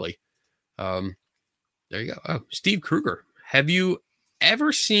 really. There you go. Oh, Steve Kruger, have you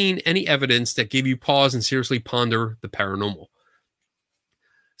ever seen any evidence that gave you pause and seriously ponder the paranormal?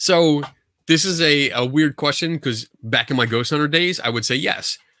 So this is a weird question, because back in my ghost hunter days, I would say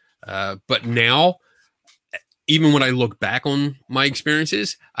yes. But now, even when I look back on my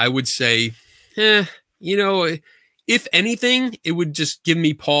experiences, I would say, you know, if anything, it would just give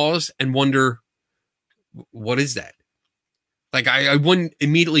me pause and wonder, what is that? Like, I wouldn't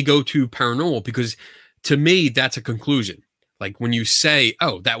immediately go to paranormal, because to me, that's a conclusion. Like, when you say,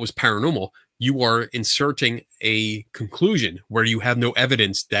 oh, that was paranormal, you are inserting a conclusion where you have no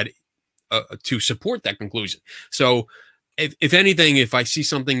evidence that to support that conclusion. So if anything, if I see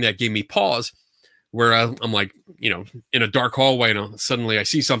something that gave me pause, where I'm like, you know, in a dark hallway, and suddenly I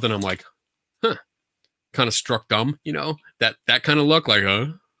see something, I'm like, huh, kind of struck dumb, you know, that kind of look like, huh,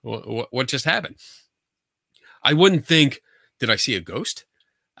 what just happened? I wouldn't think, did I see a ghost?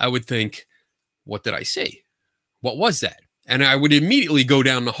 I would think, what did I see? What was that? And I would immediately go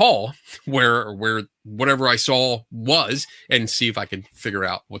down the hall where whatever I saw was, and see if I could figure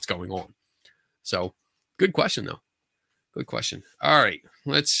out what's going on. So, good question, though. Good question. All right,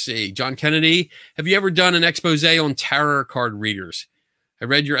 let's see. John Kennedy, have you ever done an expose on tarot card readers? I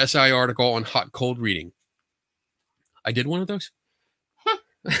read your SI article on hot cold reading. I did one of those.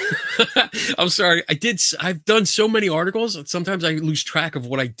 I'm sorry. I've done so many articles, sometimes I lose track of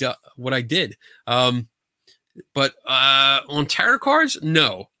what I did. But on tarot cards,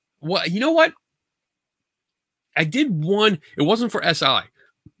 no. Well, you know what? I did one. It wasn't for SI.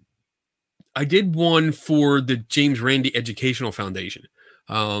 I did one for the James Randi Educational Foundation.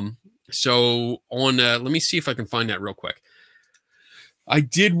 So on, let me see if I can find that real quick. I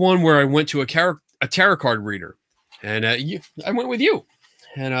did one where I went to a tarot card reader, and I went with you,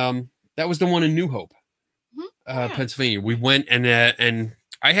 and that was the one in New Hope, Pennsylvania. We went, and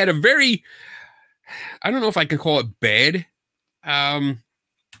I had a very, I don't know if I can call it bad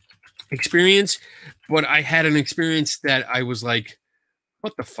experience, but I had an experience that I was like,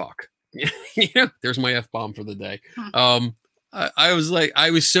 what the fuck? You know, there's my F-bomb for the day. I was like, I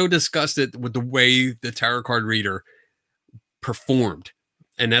was so disgusted with the way the tarot card reader performed.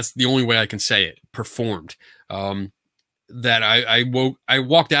 And that's the only way I can say it, performed. That I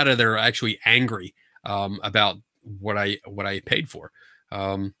walked out of there actually angry about what I paid for.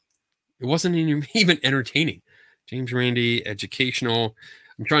 It wasn't even entertaining. James Randi, educational.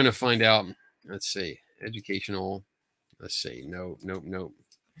 I'm trying to find out. Let's see. Educational. Let's see. No.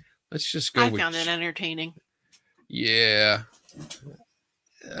 Let's just go. I found it entertaining. Yeah.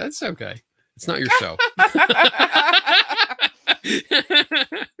 That's okay. It's not your show.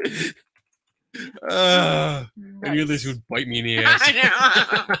 I knew this would bite me in the ass. I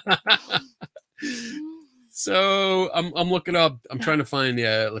know. So I'm looking up. I'm trying to find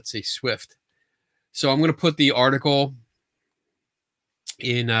let's see, Swift. So I'm going to put the article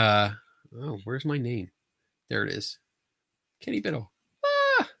in. Oh, where's my name? There it is. Kenny Biddle.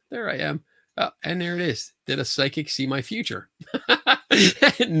 There I am. And there it is. Did a psychic see my future?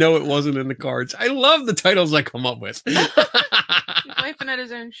 No, it wasn't in the cards. I love the titles I come up with. He's laughing at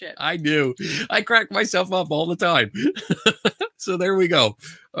his own shit. I do. I crack myself up all the time. So there we go.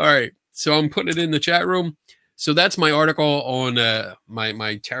 All right. So I'm putting it in the chat room. So that's my article on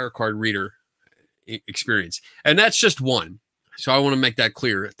my tarot card reader experience. And that's just one. So I want to make that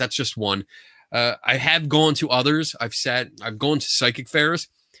clear. That's just one. I have gone to others. I've gone to psychic fairs,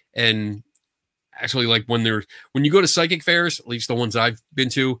 and actually, like when you go to psychic fairs, at least the ones I've been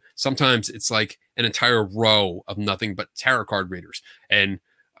to, sometimes it's like an entire row of nothing but tarot card readers. And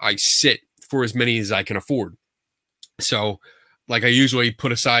I sit for as many as I can afford. So like I usually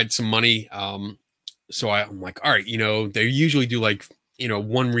put aside some money. So I'm like, all right, you know, they usually do like, you know,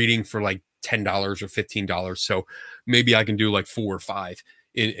 one reading for like $10 or $15. So maybe I can do like 4 or 5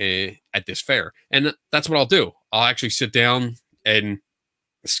 at this fair. And that's what I'll do. I'll actually sit down and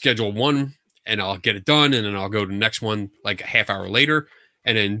schedule one, and I'll get it done. And then I'll go to the next one like a half hour later,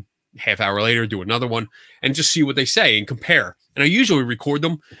 and then half hour later, do another one, and just see what they say and compare. And I usually record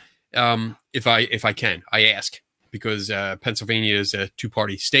them. If I can, I ask, because Pennsylvania is a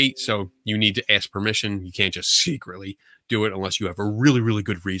 2-party state. So you need to ask permission. You can't just secretly do it unless you have a really, really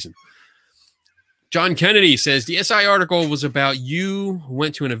good reason. John Kennedy says the SI article was about you who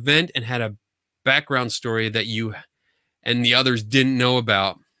went to an event and had a background story that you and the others didn't know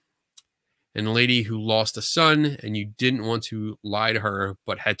about. And a lady who lost a son, and you didn't want to lie to her,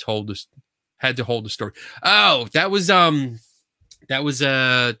 but had to hold the story. Oh, that was the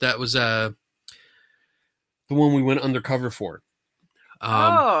one we went undercover for.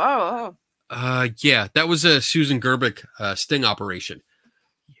 Yeah, that was a Susan Gerbic sting operation,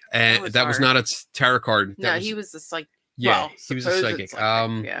 and that was not a tarot card. No, he was just like Yeah, Well, he was a supposed psychic.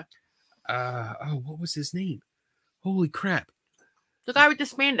 Yeah. Oh, what was his name? Holy crap. The guy with the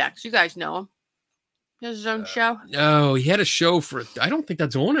spandex. You guys know him. He has his own show. No, he had a show for, I don't think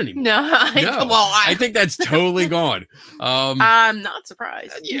that's on anymore. No. No. Well, I think that's totally gone. I'm not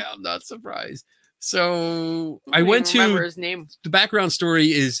surprised. Yeah, I'm not surprised. So I I don't went even remember to his name. the background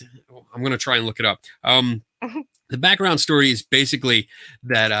story is, I'm going to try and look it up. The background story is basically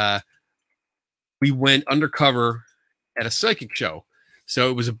that we went undercover at a psychic show. So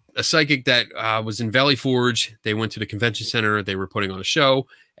it was a psychic that was in Valley Forge. They went to the convention center. They were putting on a show,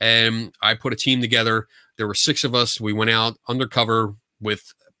 and I put a team together. There were 6 of us. We went out undercover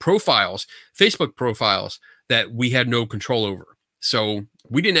with profiles, Facebook profiles that we had no control over. So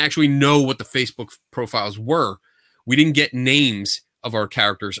we didn't actually know what the Facebook profiles were. We didn't get names of our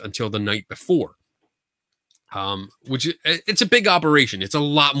characters until the night before. Which it's a big operation. It's a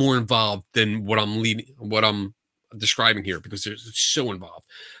lot more involved than what I'm describing here, because it's so involved.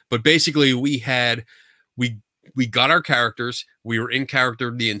 But basically we got our characters. We were in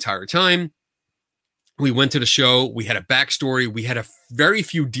character the entire time. We went to the show. We had a backstory. We had a very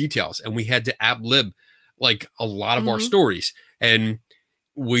few details, and we had to ad-lib like a lot of our stories. And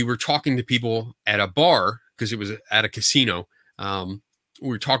we were talking to people at a bar, because it was at a casino. We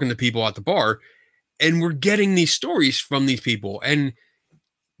were talking to people at the bar, and we're getting these stories from these people. And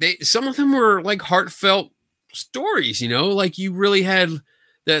some of them were like heartfelt stories, you know, like you really had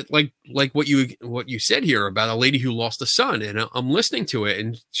that, like what you said here about a lady who lost a son. And I'm listening to it,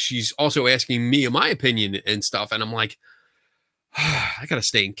 and she's also asking me my opinion and stuff. And I'm like, I got to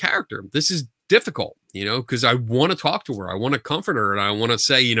stay in character. This is difficult, you know, because I want to talk to her. I want to comfort her. And I want to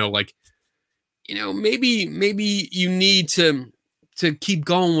say, you know, like, you know, maybe you need to keep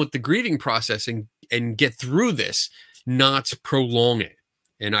going with the grieving process and get through this, not prolong it.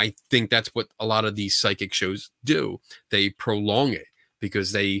 And I think that's what a lot of these psychic shows do. They prolong it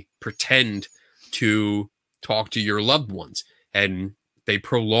because they pretend to talk to your loved ones, and they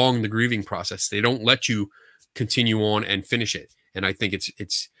prolong the grieving process. They don't let you continue on and finish it. And I think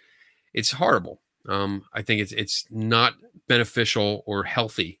it's horrible. I think it's not beneficial or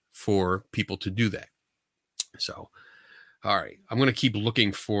healthy for people to do that. So, all right, I'm going to keep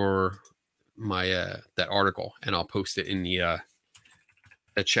looking for my that article, and I'll post it in the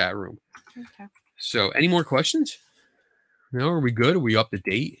chat room. Okay. So, any more questions? No, are we good? Are we up to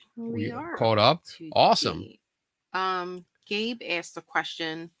date? We are caught up. Awesome. Date. Gabe asked a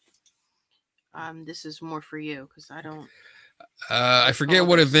question. This is more for you, because I don't. I forget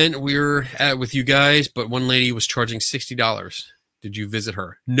what event we were at with you guys, but one lady was charging $60. Did you visit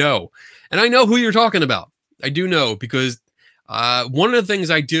her? No. And I know who you're talking about. I do know, because one of the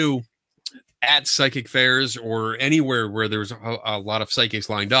things I do at psychic fairs or anywhere where there's a lot of psychics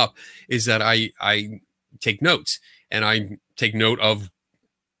lined up is that I take notes, and I take note of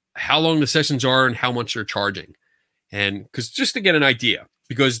how long the sessions are and how much you're charging. And because just to get an idea,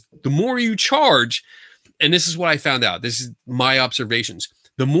 because the more you charge, and this is what I found out, this is my observations,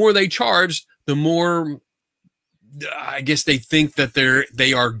 the more they charge, the more I guess they think that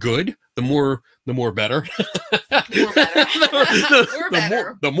they are good. The more better.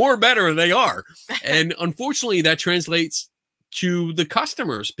 The more better they are. And unfortunately that translates to the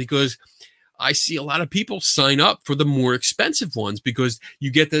customers, because I see a lot of people sign up for the more expensive ones, because you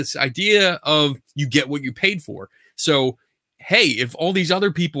get this idea of you get what you paid for. So, hey, if all these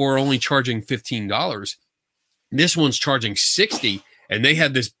other people are only charging $15, this one's charging $60, and they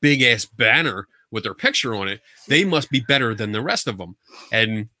have this big ass banner with their picture on it, they must be better than the rest of them.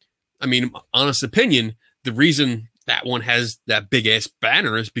 And I mean, honest opinion, the reason that one has that big ass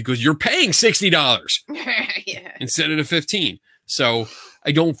banner is because you're paying $60 Yeah. instead of the 15. So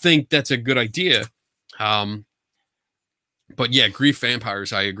I don't think that's a good idea. But yeah, grief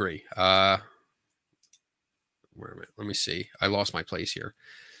vampires, I agree. Wait a minute, let me see. I lost my place here.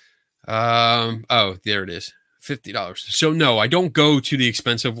 Oh, there it is. $50. So no, I don't go to the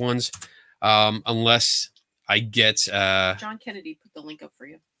expensive ones unless I get John Kennedy put the link up for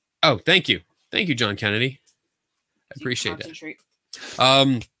you. Oh, thank you. Thank you, John Kennedy. I appreciate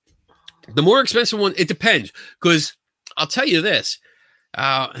that. The more expensive one, it depends, because I'll tell you this,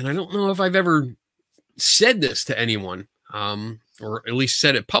 and I don't know if I've ever said this to anyone, or at least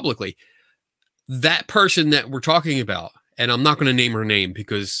said it publicly. That person that we're talking about, and I'm not going to name her name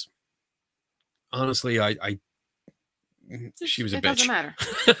because honestly, she was a bitch. Doesn't matter.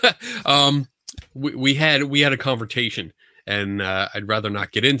 We had a conversation, and I'd rather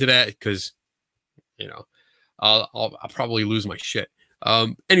not get into that because, you know, I'll probably lose my shit.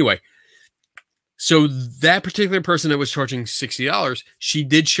 Anyway, so that particular person that was charging $60, she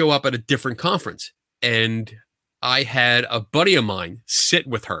did show up at a different conference, and I had a buddy of mine sit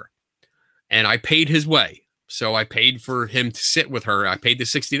with her, and I paid his way. So I paid for him to sit with her. I paid the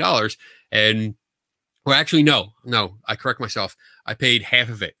 $60, and well, actually, no, I correct myself. I paid half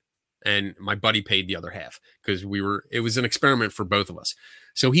of it, and my buddy paid the other half because it was an experiment for both of us.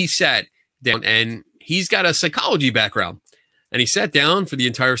 So he sat down, and he's got a psychology background, and he sat down for the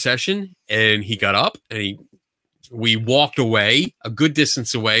entire session, and he got up, and we walked away a good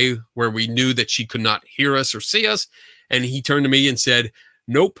distance away where we knew that she could not hear us or see us. And he turned to me and said,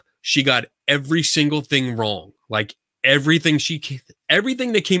 nope, she got every single thing wrong. Like everything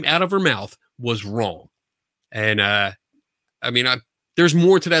that came out of her mouth was wrong. And, there's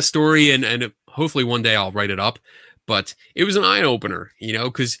more to that story, and hopefully one day I'll write it up, but it was an eye opener,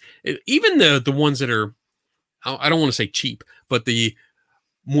 cause even the ones that are, I don't want to say cheap, but the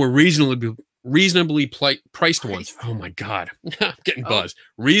more reasonably priced ones. Oh my God, I'm getting buzzed.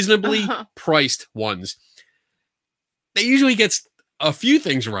 Reasonably priced ones. They usually get a few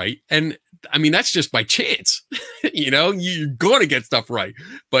things right. And that's just by chance. You're going to get stuff right,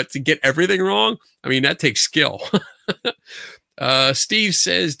 but to get everything wrong, that takes skill. Steve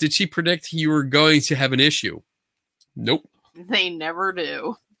says, did she predict you were going to have an issue? Nope. They never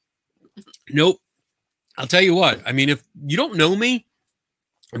do. Nope. I'll tell you what, if you don't know me,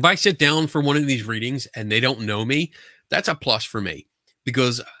 if I sit down for one of these readings and they don't know me, that's a plus for me,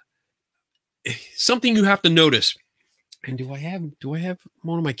 because something you have to notice. And do I have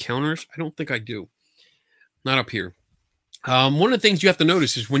one of my counters? I don't think I do. Not up here. One of the things you have to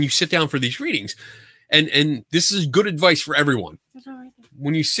notice is when you sit down for these readings, and this is good advice for everyone.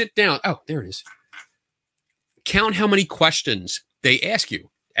 When you sit down, oh, there it is. Count how many questions they ask you.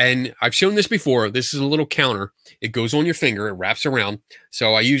 And I've shown this before. This is a little counter. It goes on your finger. It wraps around.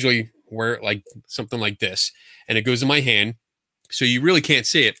 So I usually wear it like something like this. And it goes in my hand. So you really can't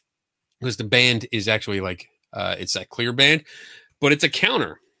see it because the band is actually like, it's that clear band. But it's a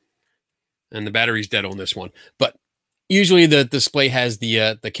counter. And the battery's dead on this one. But usually the display has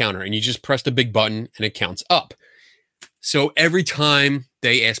the counter. And you just press the big button and it counts up. So every time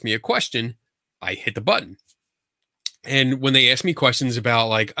they ask me a question, I hit the button. And when they ask me questions about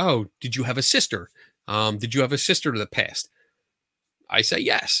like, oh, did you have a sister? Did you have a sister that passed? I say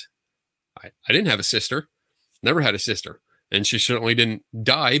yes. I didn't have a sister. Never had a sister. And she certainly didn't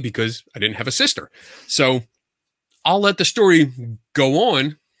die because I didn't have a sister. So I'll let the story go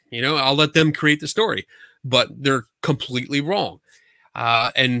on. I'll let them create the story. But they're completely wrong.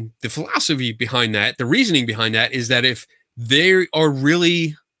 And the philosophy behind that, the reasoning behind that is that if they are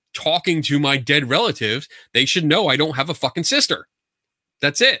really talking to my dead relatives, they should know I don't have a fucking sister.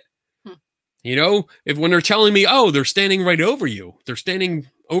 That's it. If when they're telling me, oh, they're standing right over you, they're standing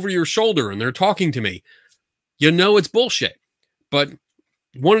over your shoulder and they're talking to me, it's bullshit. But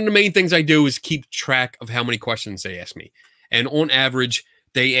one of the main things I do is keep track of how many questions they ask me. And on average,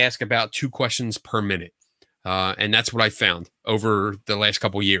 they ask about 2 questions per minute. And that's what I found over the last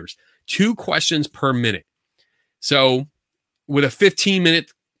couple of years. 2 questions per minute. So with a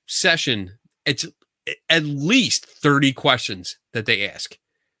 15-minute session, it's at least 30 questions that they ask.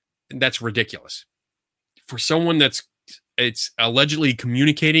 And that's ridiculous. For someone it's allegedly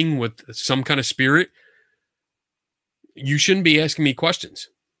communicating with some kind of spirit, you shouldn't be asking me questions.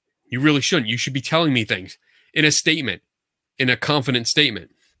 You really shouldn't. You should be telling me things in a statement, in a confident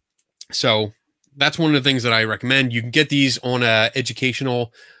statement. So that's one of the things that I recommend. You can get these on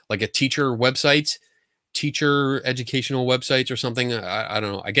educational, like a teacher educational websites or something. I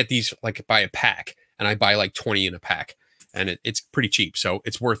don't know. I get these like by a pack, and I buy like 20 in a pack, and it's pretty cheap. So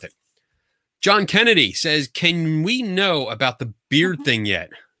it's worth it. John Kennedy says, can we know about the beard thing yet?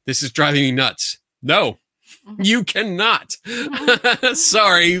 This is driving me nuts. No, you cannot.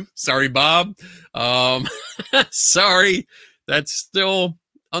 Sorry, Bob. Sorry. That's still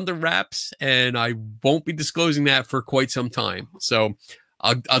under wraps, and I won't be disclosing that for quite some time. So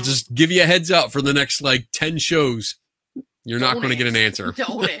I'll just give you a heads up for the next like 10 shows. You're not going to get an answer.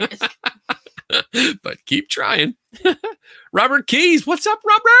 Don't ask. But keep trying. Robert Keys, what's up,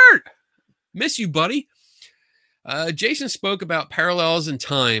 Robert? Miss you, buddy. Jason spoke about parallels in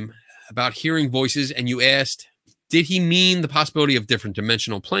time, about hearing voices, and you asked, did he mean the possibility of different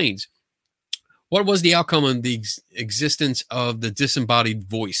dimensional planes? What was the outcome of the existence of the disembodied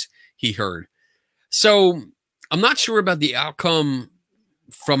voice he heard? So I'm not sure about the outcome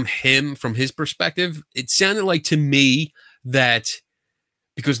from his perspective. It sounded like to me that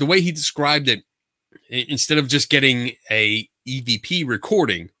because the way he described it, instead of just getting a EVP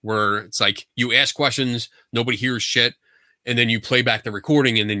recording where it's like you ask questions, nobody hears shit, and then you play back the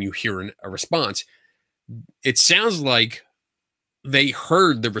recording and then you hear a response. It sounds like they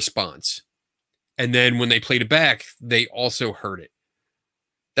heard the response And then when they played it back, they also heard it.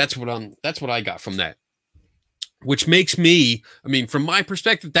 That's what I got from that. Which makes me, I mean, from my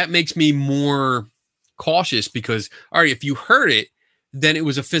perspective, that makes me more cautious because, all right, if you heard it, then it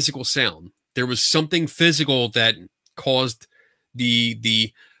was a physical sound. There was something physical that caused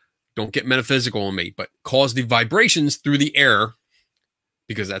the don't get metaphysical on me, but caused the vibrations through the air,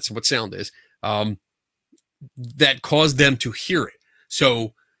 because that's what sound is, that caused them to hear it.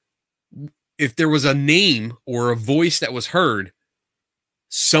 So if there was a name or a voice that was heard,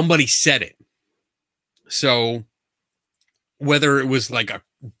 somebody said it. So whether it was like a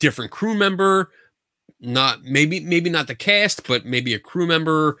different crew member, maybe not the cast, but maybe a crew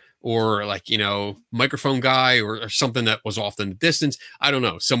member, or like, you know, microphone guy or something that was off in the distance. I don't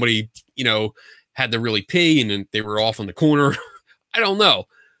know. Somebody, you know, had to really pee and then they were off on the corner. I don't know.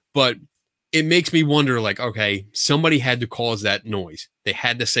 But it makes me wonder, like, okay, somebody had to cause that noise. They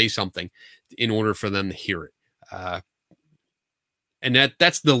had to say something in order for them to hear it. And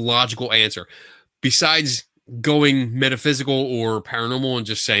that's the logical answer. Besides going metaphysical or paranormal and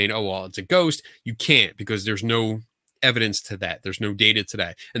just saying, oh, well, it's a ghost, you can't, because there's no evidence to that. There's no data to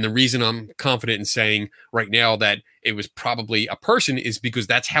that. And the reason I'm confident in saying right now that it was probably a person is because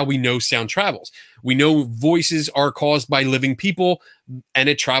that's how we know sound travels. We know voices are caused by living people, and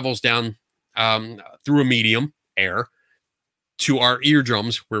it travels down through a medium, air, to our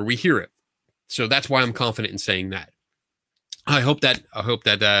eardrums where we hear it. So that's why I'm confident in saying that. I hope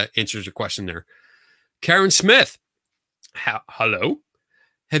that answers your question there. Karen Smith, hello.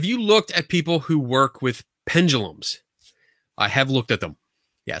 Have you looked at people who work with pendulums? I have looked at them.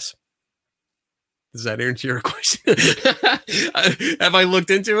 Yes. Does that answer your question? Have I looked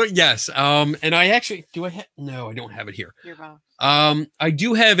into it? Yes. And I actually, no, I don't have it here. Your box. I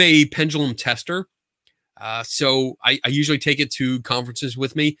do have a pendulum tester. So I usually take it to conferences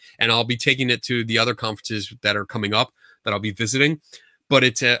with me, and I'll be taking it to the other conferences that are coming up that I'll be visiting. But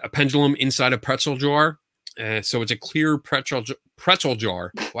it's a pendulum inside a pretzel jar. So it's a clear pretzel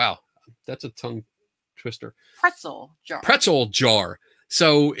jar. Wow, that's a tongue twister. Pretzel jar. Pretzel jar.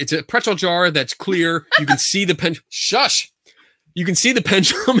 So it's a pretzel jar that's clear. You can see the pendulum. Shush. You can see the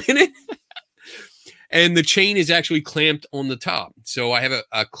pendulum in it. And the chain is actually clamped on the top. So I have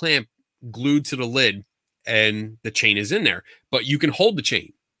a clamp glued to the lid, and the chain is in there. But you can hold the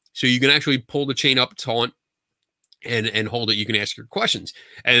chain. So you can actually pull the chain up taut and hold it. You can ask your questions.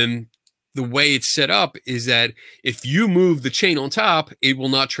 And the way it's set up is that if you move the chain on top, it will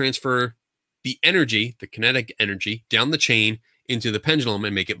not transfer the energy, the kinetic energy, down the chain into the pendulum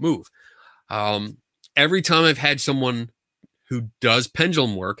and make it move. Every time I've had someone who does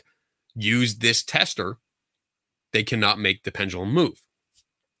pendulum work use this tester, they cannot make the pendulum move.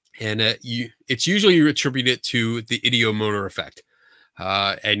 And it's usually attributed to the ideomotor effect.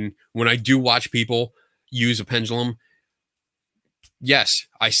 And when I do watch people use a pendulum, yes,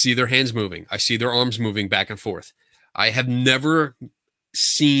 I see their hands moving. I see their arms moving back and forth. I have never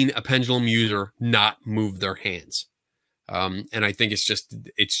seen a pendulum user not move their hands. And I think it's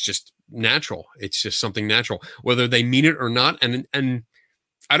just natural. It's just something natural, whether they mean it or not. And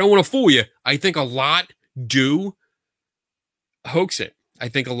I don't want to fool you. I think a lot do hoax it. I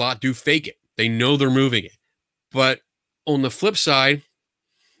think a lot do fake it. They know they're moving it. But on the flip side,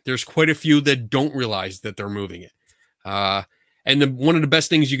 there's quite a few that don't realize that they're moving it. And one of the best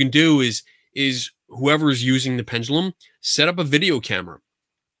things you can do is whoever is using the pendulum, set up a video camera.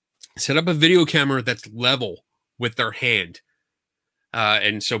 Set up a video camera that's level with their hand.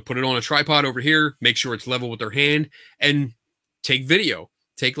 And so put it on a tripod over here, make sure it's level with their hand, and take video.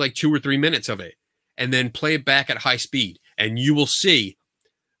 Take like 2 or 3 minutes of it, and then play it back at high speed. And you will see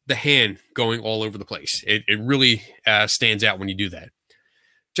the hand going all over the place. It really stands out when you do that.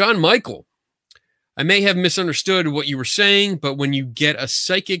 John Michael, I may have misunderstood what you were saying, but when you get a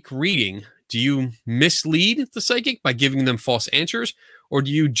psychic reading, do you mislead the psychic by giving them false answers, or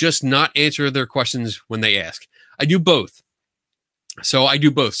do you just not answer their questions when they ask? I do both. So I do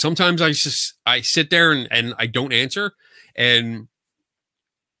both. Sometimes I sit there and I don't answer, and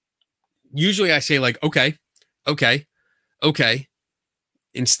usually I say like, okay,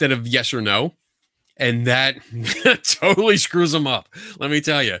 instead of yes or no. And that totally screws them up. Let me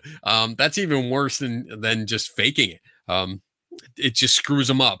tell you, that's even worse than just faking it. It just screws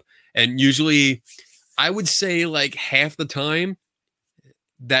them up. And usually I would say like half the time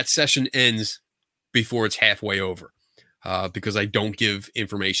that session ends before it's halfway over, because I don't give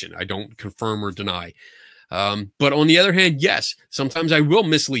information. I don't confirm or deny. But on the other hand, yes, sometimes I will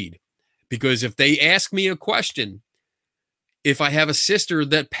mislead, because if they ask me a question, if I have a sister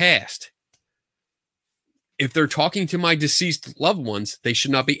that passed, if they're talking to my deceased loved ones, they should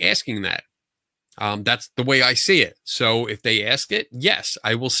not be asking that. That's the way I see it. So if they ask it, yes,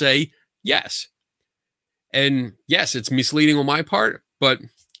 I will say yes. And yes, it's misleading on my part, but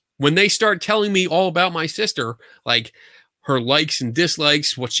when they start telling me all about my sister, like her likes and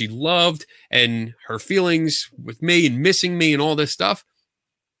dislikes, what she loved, and her feelings with me and missing me and all this stuff,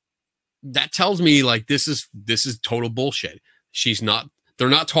 that tells me like this is total bullshit. They're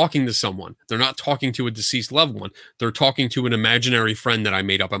not talking to someone. They're not talking to a deceased loved one. They're talking to an imaginary friend that I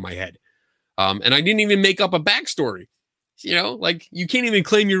made up in my head. And I didn't even make up a backstory. You know, like you can't even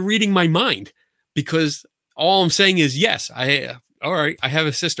claim you're reading my mind, because all I'm saying is, yes, all right, I have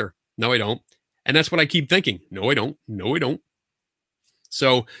a sister. No, I don't. And that's what I keep thinking. No, I don't. No, I don't.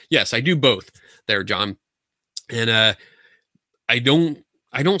 So yes, I do both there, John. And I don't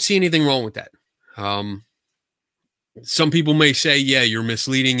see anything wrong with that. Some people may say, yeah, you're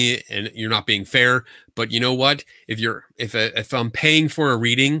misleading it and you're not being fair. But you know what? If I'm paying for a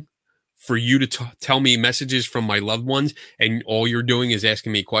reading for you to tell me messages from my loved ones, and all you're doing is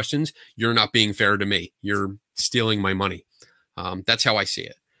asking me questions, you're not being fair to me. You're stealing my money. That's how I see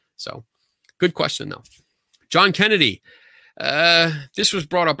it. So good question, though. John Kennedy. This was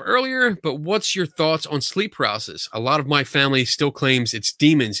brought up earlier, but what's your thoughts on sleep paralysis? A lot of my family still claims it's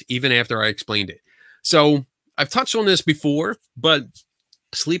demons, even after I explained it. So I've touched on this before, but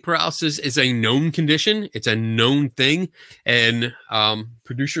sleep paralysis is a known condition. It's a known thing. And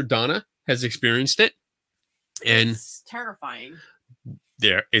producer Donna has experienced it. And It's terrifying.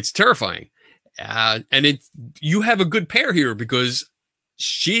 It's terrifying. And you have a good pair here, because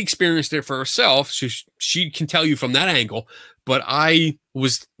she experienced it for herself, so she can tell you from that angle. But I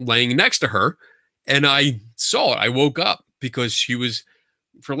was laying next to her, and I saw it. I woke up because she was,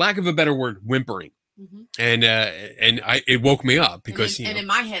 for lack of a better word, whimpering, and it woke me up because and in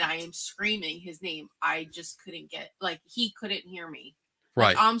my head I am screaming his name. I just couldn't get, like, he couldn't hear me.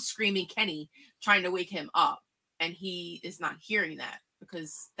 Right. Like, I'm screaming Kenny, trying to wake him up, and he is not hearing that,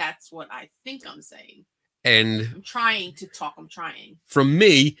 because that's what I think I'm saying. And I'm trying to talk. I'm trying. From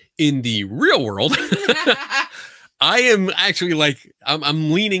me in the real world, I am actually like,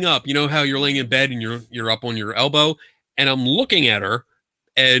 I'm leaning up. You know how you're laying in bed and you're up on your elbow, and I'm looking at her,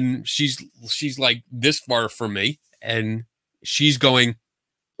 and she's like this far from me, and she's going,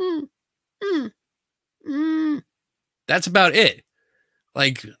 That's about it.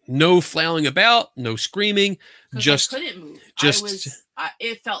 Like, no flailing about, no screaming, just I couldn't move. Just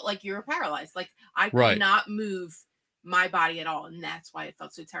it felt like you were paralyzed. Like, I could Right. not move my body at all, and that's why it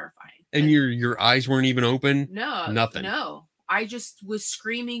felt so terrifying. And your eyes weren't even open. Nothing. No, I just was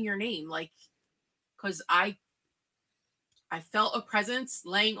screaming your name, like, because I felt a presence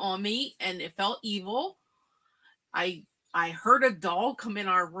laying on me, and it felt evil. I heard a dog come in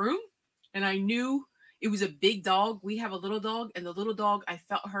our room, and I knew it was a big dog. We have a little dog, and the little dog, I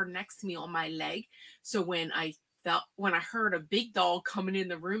felt her next to me on my leg. So when I heard a big dog coming in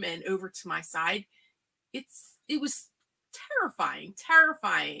the room and over to my side, it was terrifying.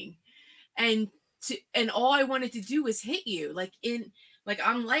 And all I wanted to do was hit you. Like,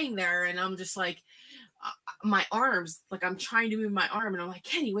 I'm laying there, and I'm just like, my arms, like, I'm trying to move my arm, and I'm like,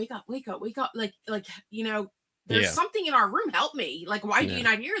 Kenny, wake up. Like, you know, there's something in our room. Help me. Like, why do you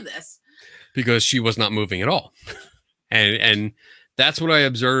not hear this? Because she was not moving at all. and that's what I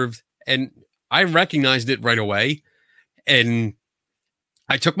observed. And I recognized it right away. And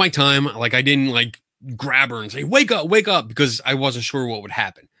I took my time. Like, I didn't like grab her and say, wake up, because I wasn't sure what would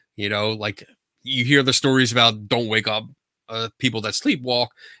happen. You know, like, you hear the stories about don't wake up people that sleepwalk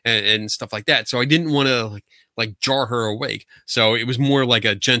and stuff like that. So I didn't want to like jar her awake. So it was more like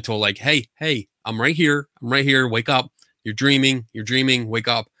a gentle, like, hey, I'm right here, wake up. You're dreaming, wake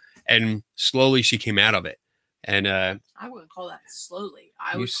up. And slowly she came out of it. And I wouldn't call that slowly.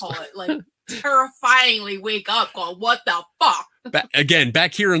 I would call it like terrifyingly wake up, going, what the fuck?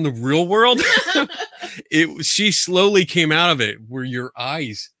 Back here in the real world, she slowly came out of it, where your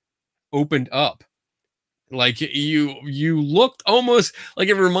eyes opened up. Like, you looked almost like,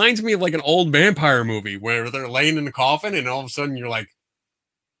 it reminds me of like an old vampire movie where they're laying in the coffin, and all of a sudden you're like,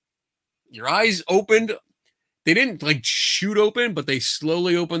 your eyes opened. They didn't like shoot open, but they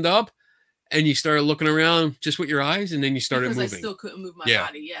slowly opened up, and you started looking around just with your eyes, and then you started moving. I still couldn't move my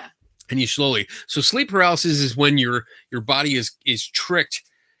body. Yeah. And you slowly. So sleep paralysis is when your body is tricked.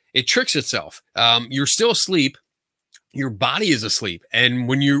 It tricks itself. You're still asleep. Your body is asleep. And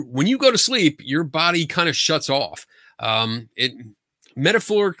when you go to sleep, your body kind of shuts off. It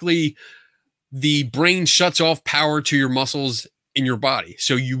metaphorically, the brain shuts off power to your muscles in your body,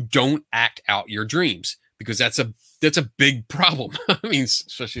 so you don't act out your dreams, because that's a big problem. I mean,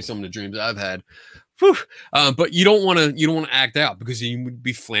 especially some of the dreams I've had. Whew. But you don't want to act out, because you would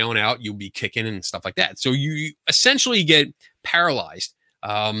be flailing out, you'll be kicking and stuff like that. So you essentially get paralyzed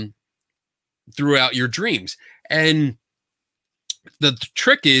throughout your dreams. And the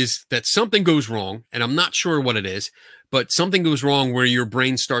trick is that something goes wrong, and I'm not sure what it is, but something goes wrong where your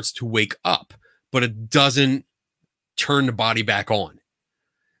brain starts to wake up, but it doesn't turn the body back on.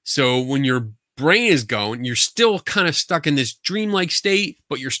 So when your brain is going, you're still kind of stuck in this dreamlike state,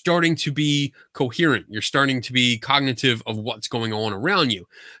 but you're starting to be coherent. You're starting to be cognitive of what's going on around you.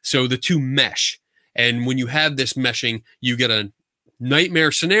 So the two mesh. And when you have this meshing, you get a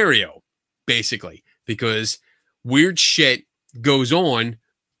nightmare scenario, basically, because weird shit goes on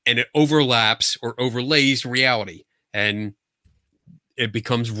and it overlaps or overlays reality, and it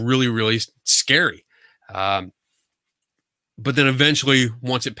becomes really, really scary. But then eventually,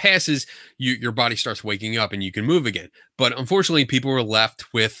 once it passes, your body starts waking up and you can move again. But unfortunately, people are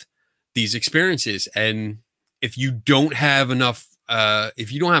left with these experiences. And if you don't have enough,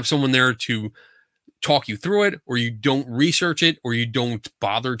 if you don't have someone there to talk you through it, or you don't research it, or you don't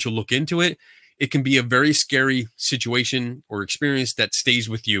bother to look into it, it can be a very scary situation or experience that stays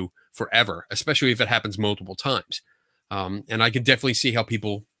with you forever, especially if it happens multiple times. And I could definitely see how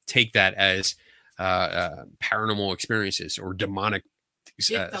people take that as paranormal experiences or demonic.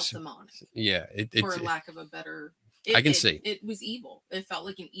 It felt demonic. Yeah. For lack of a better... I can see. It was evil. It felt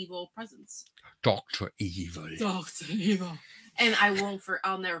like an evil presence. Dr. Evil. Dr. Evil. And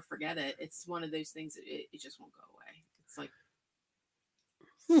I'll never forget it. It's one of those things that it just won't go away. It's like...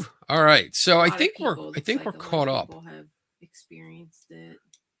 Whew. All right. So I think we're caught up. People have experienced it.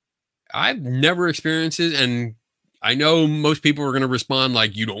 I've never experienced it, and I know most people are going to respond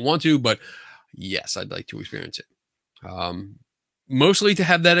like you don't want to, but yes, I'd like to experience it. Mostly to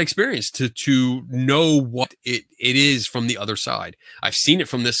have that experience, to know what it is from the other side. I've seen it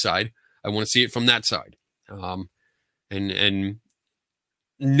from this side. I want to see it from that side. And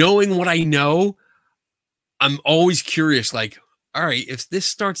knowing what I know, I'm always curious, like, all right, if this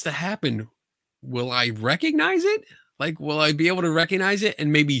starts to happen, will I recognize it? Like, will I be able to recognize it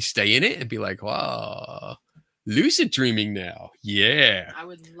and maybe stay in it and be like, wow, lucid dreaming now. Yeah. I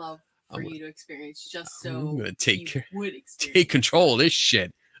would love for you to experience, just so I'm gonna take control of this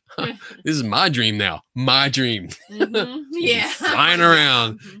shit. This is my dream now. My dream. Yeah. Flying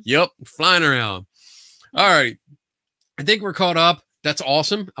around. Yep. Flying around. All right. I think we're caught up. That's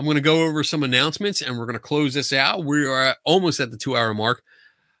awesome. I'm going to go over some announcements and we're going to close this out. We are almost at the 2-hour mark.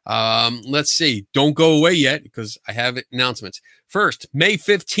 Let's see. Don't go away yet because I have announcements. First, May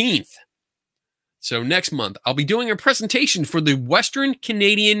 15th. So next month, I'll be doing a presentation for the Western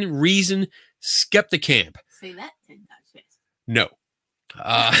Canadian Reason Skepticamp. Say that 10 times fast. No.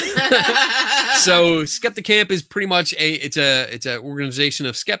 So Skepticamp is pretty much it's an organization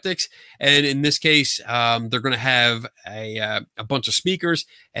of skeptics, and in this case, they're going to have a bunch of speakers,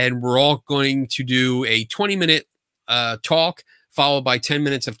 and we're all going to do a 20-minute talk followed by 10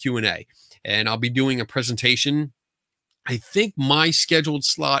 minutes of Q&A, and I'll be doing a presentation. I think my scheduled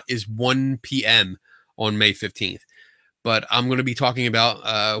slot is 1 p.m. on May 15th, but I'm going to be talking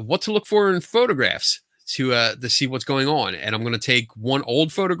about what to look for in photographs to see what's going on. And I'm going to take one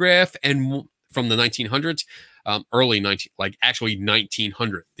old photograph and from the 1900s, actually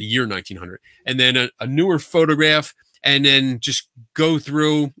 1900, the year 1900, and then a newer photograph, and then just go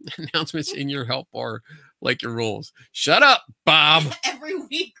through announcements in your help bar like your rules. Shut up, Bob. Every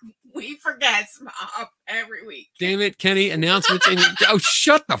week we forget, Bob. Every week. Damn it, Kenny. Announcements in your... Oh,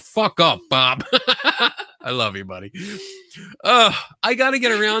 shut the fuck up, Bob. I love you, buddy. I got to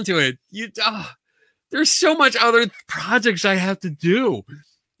get around to it. There's so much other projects I have to do.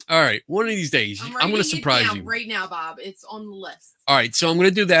 All right. One of these days, I'm going to surprise you. Right now, Bob. It's on the list. All right. So I'm going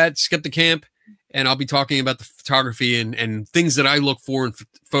to do that. Skepticamp. And I'll be talking about the photography and things that I look for in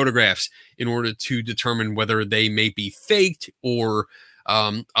photographs in order to determine whether they may be faked or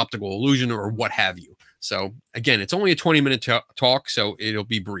optical illusion or what have you. So again, it's only a 20-minute talk, so it'll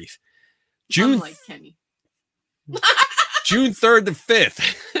be brief. Unlike Kenny. June 3rd to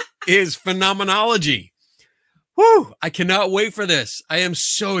 5th is Phenomenology. Woo! I cannot wait for this. I am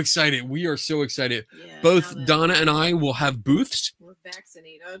so excited. We are so excited. Yeah, both Donna and I will have booths. We're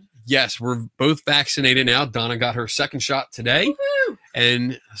vaccinated. Yes, we're both vaccinated now. Donna got her second shot today. Woo-hoo!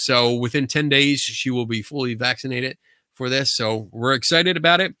 And so within 10 days, she will be fully vaccinated for this. So we're excited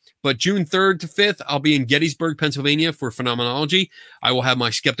about it. But June 3rd to 5th, I'll be in Gettysburg, Pennsylvania for Phenomenology. I will have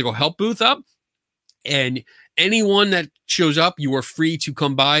my Skeptical Help booth up. And anyone that shows up, you are free to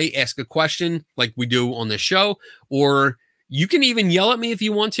come by, ask a question like we do on this show, or you can even yell at me if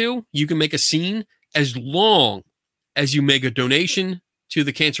you want to. You can make a scene as long as you make a donation to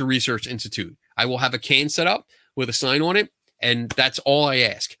the Cancer Research Institute. I will have a can set up with a sign on it, and that's all I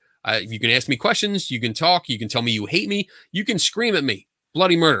ask. You can ask me questions. You can talk. You can tell me you hate me. You can scream at me.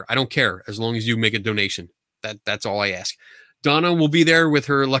 Bloody murder. I don't care as long as you make a donation. That's all I ask. Donna will be there with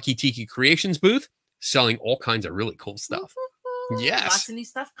her Lucky Tiki Creations booth, selling all kinds of really cool stuff. Yes. Lots of new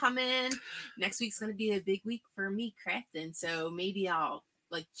stuff coming. Next week's going to be a big week for me crafting. So maybe I'll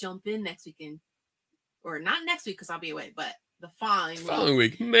like jump in next weekend, or not next week because I'll be away, but the following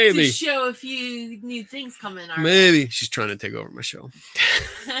week, maybe. To show a few new things coming. Maybe. She's trying to take over my show.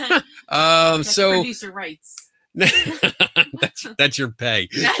 So producer rights. that's your pay.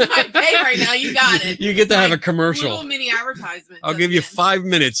 That's my pay right now. You got it. You get to have a commercial. Little mini advertisement. I'll give you 5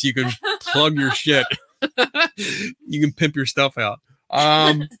 minutes. You can plug your shit. You can pimp your stuff out.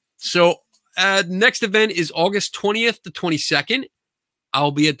 So next event is August 20th to 22nd.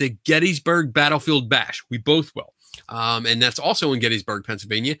 I'll be at the Gettysburg Battlefield Bash. We both will. And that's also in Gettysburg,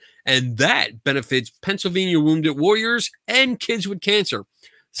 Pennsylvania. And that benefits Pennsylvania Wounded Warriors and kids with cancer.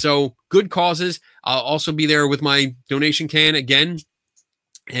 So good causes. I'll also be there with my donation can again.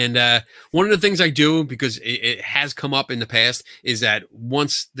 And one of the things I do, because it has come up in the past, is that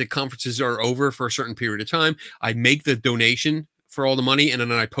once the conferences are over for a certain period of time, I make the donation for all the money, and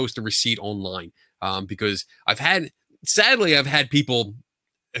then I post a receipt online. Because sadly, I've had people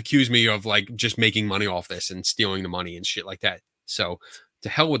accuse me of like just making money off this and stealing the money and shit like that. So to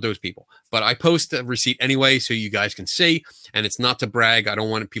hell with those people. But I post a receipt anyway so you guys can see, and it's not to brag. I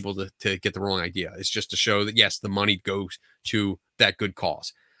don't want people to get the wrong idea. It's just to show that, yes, the money goes to that good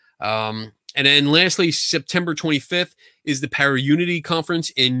cause. And then lastly, September 25th is the Para Unity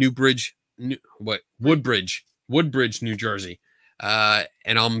Conference in Woodbridge, New Jersey. And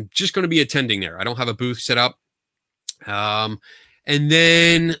I'm just going to be attending there. I don't have a booth set up. And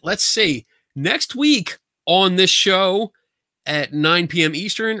then let's see, next week on this show at 9 p.m.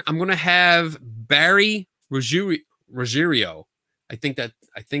 Eastern, I'm going to have Barry Ruggiero. I think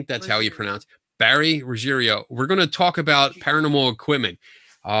that's how you pronounce it. Barry Ruggiero. We're going to talk about paranormal equipment,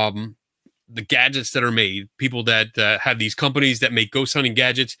 the gadgets that are made, people that have these companies that make ghost hunting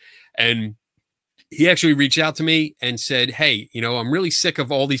gadgets. And he actually reached out to me and said, hey, I'm really sick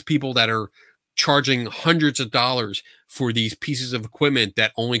of all these people that are charging hundreds of dollars for these pieces of equipment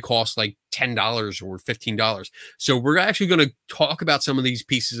that only cost like $10 or $15. So we're actually going to talk about some of these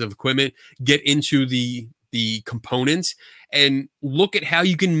pieces of equipment, get into the components, and look at how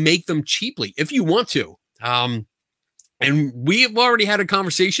you can make them cheaply if you want to. And we have already had a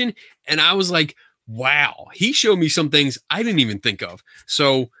conversation, and I was like, wow, he showed me some things I didn't even think of.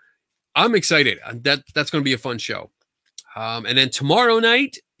 So I'm excited. That's going to be a fun show. And then tomorrow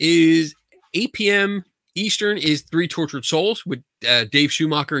night is 8 p.m. Eastern is Three Tortured Souls with Dave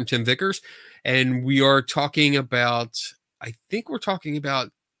Schumacher and Tim Vickers. And we are talking about, I think we're talking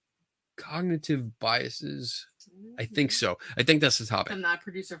about cognitive biases. I think so. I think that's the topic. I'm not a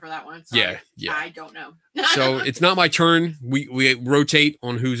producer for that one. Yeah. I don't know. So it's not my turn. We rotate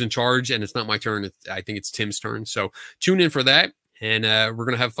on who's in charge, and it's not my turn. I think it's Tim's turn. So tune in for that, and we're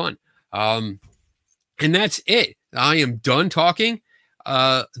going to have fun. And that's it. I am done talking.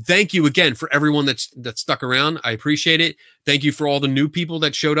 Thank you again for everyone that stuck around. I appreciate it. Thank you for all the new people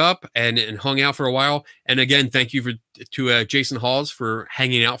that showed up and hung out for a while. And again, thank you to Jason Hawes for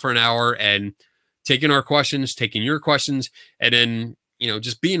hanging out for an hour and taking our questions, taking your questions, and then,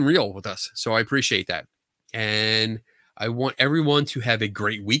 just being real with us. So I appreciate that. And I want everyone to have a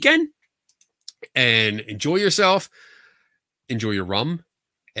great weekend and enjoy yourself, enjoy your rum.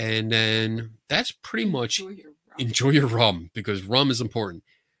 And then that's pretty much enjoy your rum, because rum is important.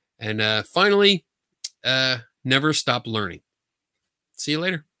 And finally, never stop learning. See you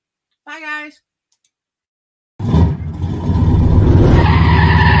later. Bye, guys.